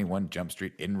for 21 Jump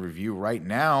Street in review right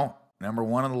now. Number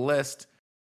 1 on the list,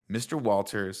 Mr.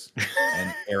 Walters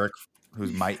and Eric, who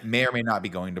may or may not be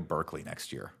going to Berkeley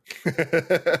next year.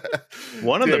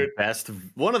 One of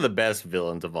the best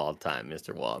villains of all time,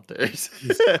 Mr. Walters.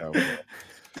 He's so good.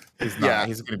 He's going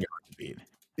to be hard to beat.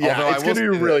 Yeah, Although it's going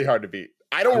to be really hard to beat.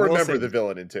 I don't remember the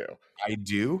villain in 2. I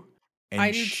do. And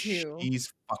I do too.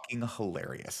 She's fucking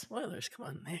hilarious. Spoilers, come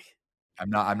on, Nick. I'm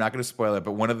not going to spoil it,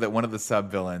 but one of the sub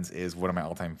villains is one of my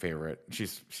all time favorite.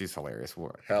 She's hilarious.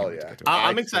 Hell yeah!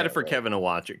 I'm excited for Kevin to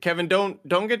watch it. Kevin,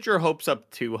 don't get your hopes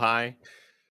up too high.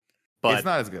 But it's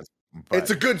not as good. It's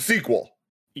a good sequel.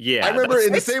 Yeah, I remember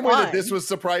in the it's same way that fun. this was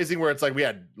surprising, where it's like we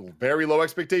had very low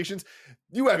expectations.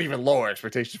 You have even lower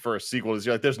expectations for a sequel.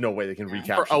 You're like, there's no way they can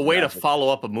recapture a way to that. follow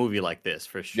up a movie like this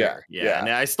for sure. Yeah. And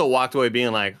I still walked away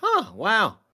being like, huh,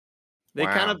 wow.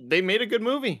 Wow. They made a good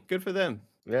movie. Good for them.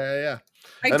 Yeah.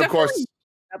 I And of definitely course,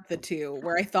 up the 2,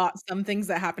 where I thought some things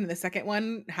that happened in the second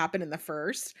one happened in the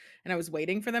first, and I was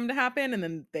waiting for them to happen, and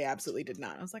then they absolutely did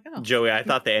not. I was like, oh. Joey, I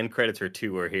thought the end credits for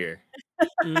 2 were here.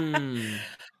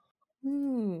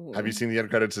 Ooh. have you seen the end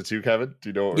credits of 2, Kevin? Do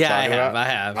you know what we're Yeah, I talking have. about? I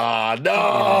have. Ah,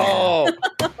 no!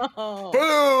 Oh.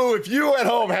 Boo! If you at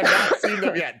home have not seen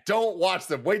them yet, don't watch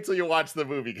them. Wait till you watch the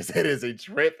movie because it is a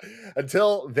trip.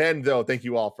 Until then, though, thank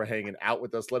you all for hanging out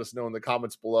with us. Let us know in the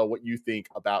comments below what you think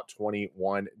about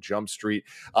 21 Jump Street.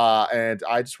 And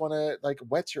I just want to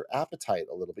whet your appetite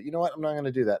a little bit. You know what? I'm not going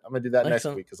to do that. I'm going to do that next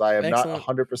Excellent. week because I am Excellent.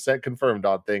 not 100% confirmed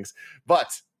on things.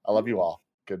 But I love you all.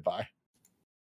 Goodbye.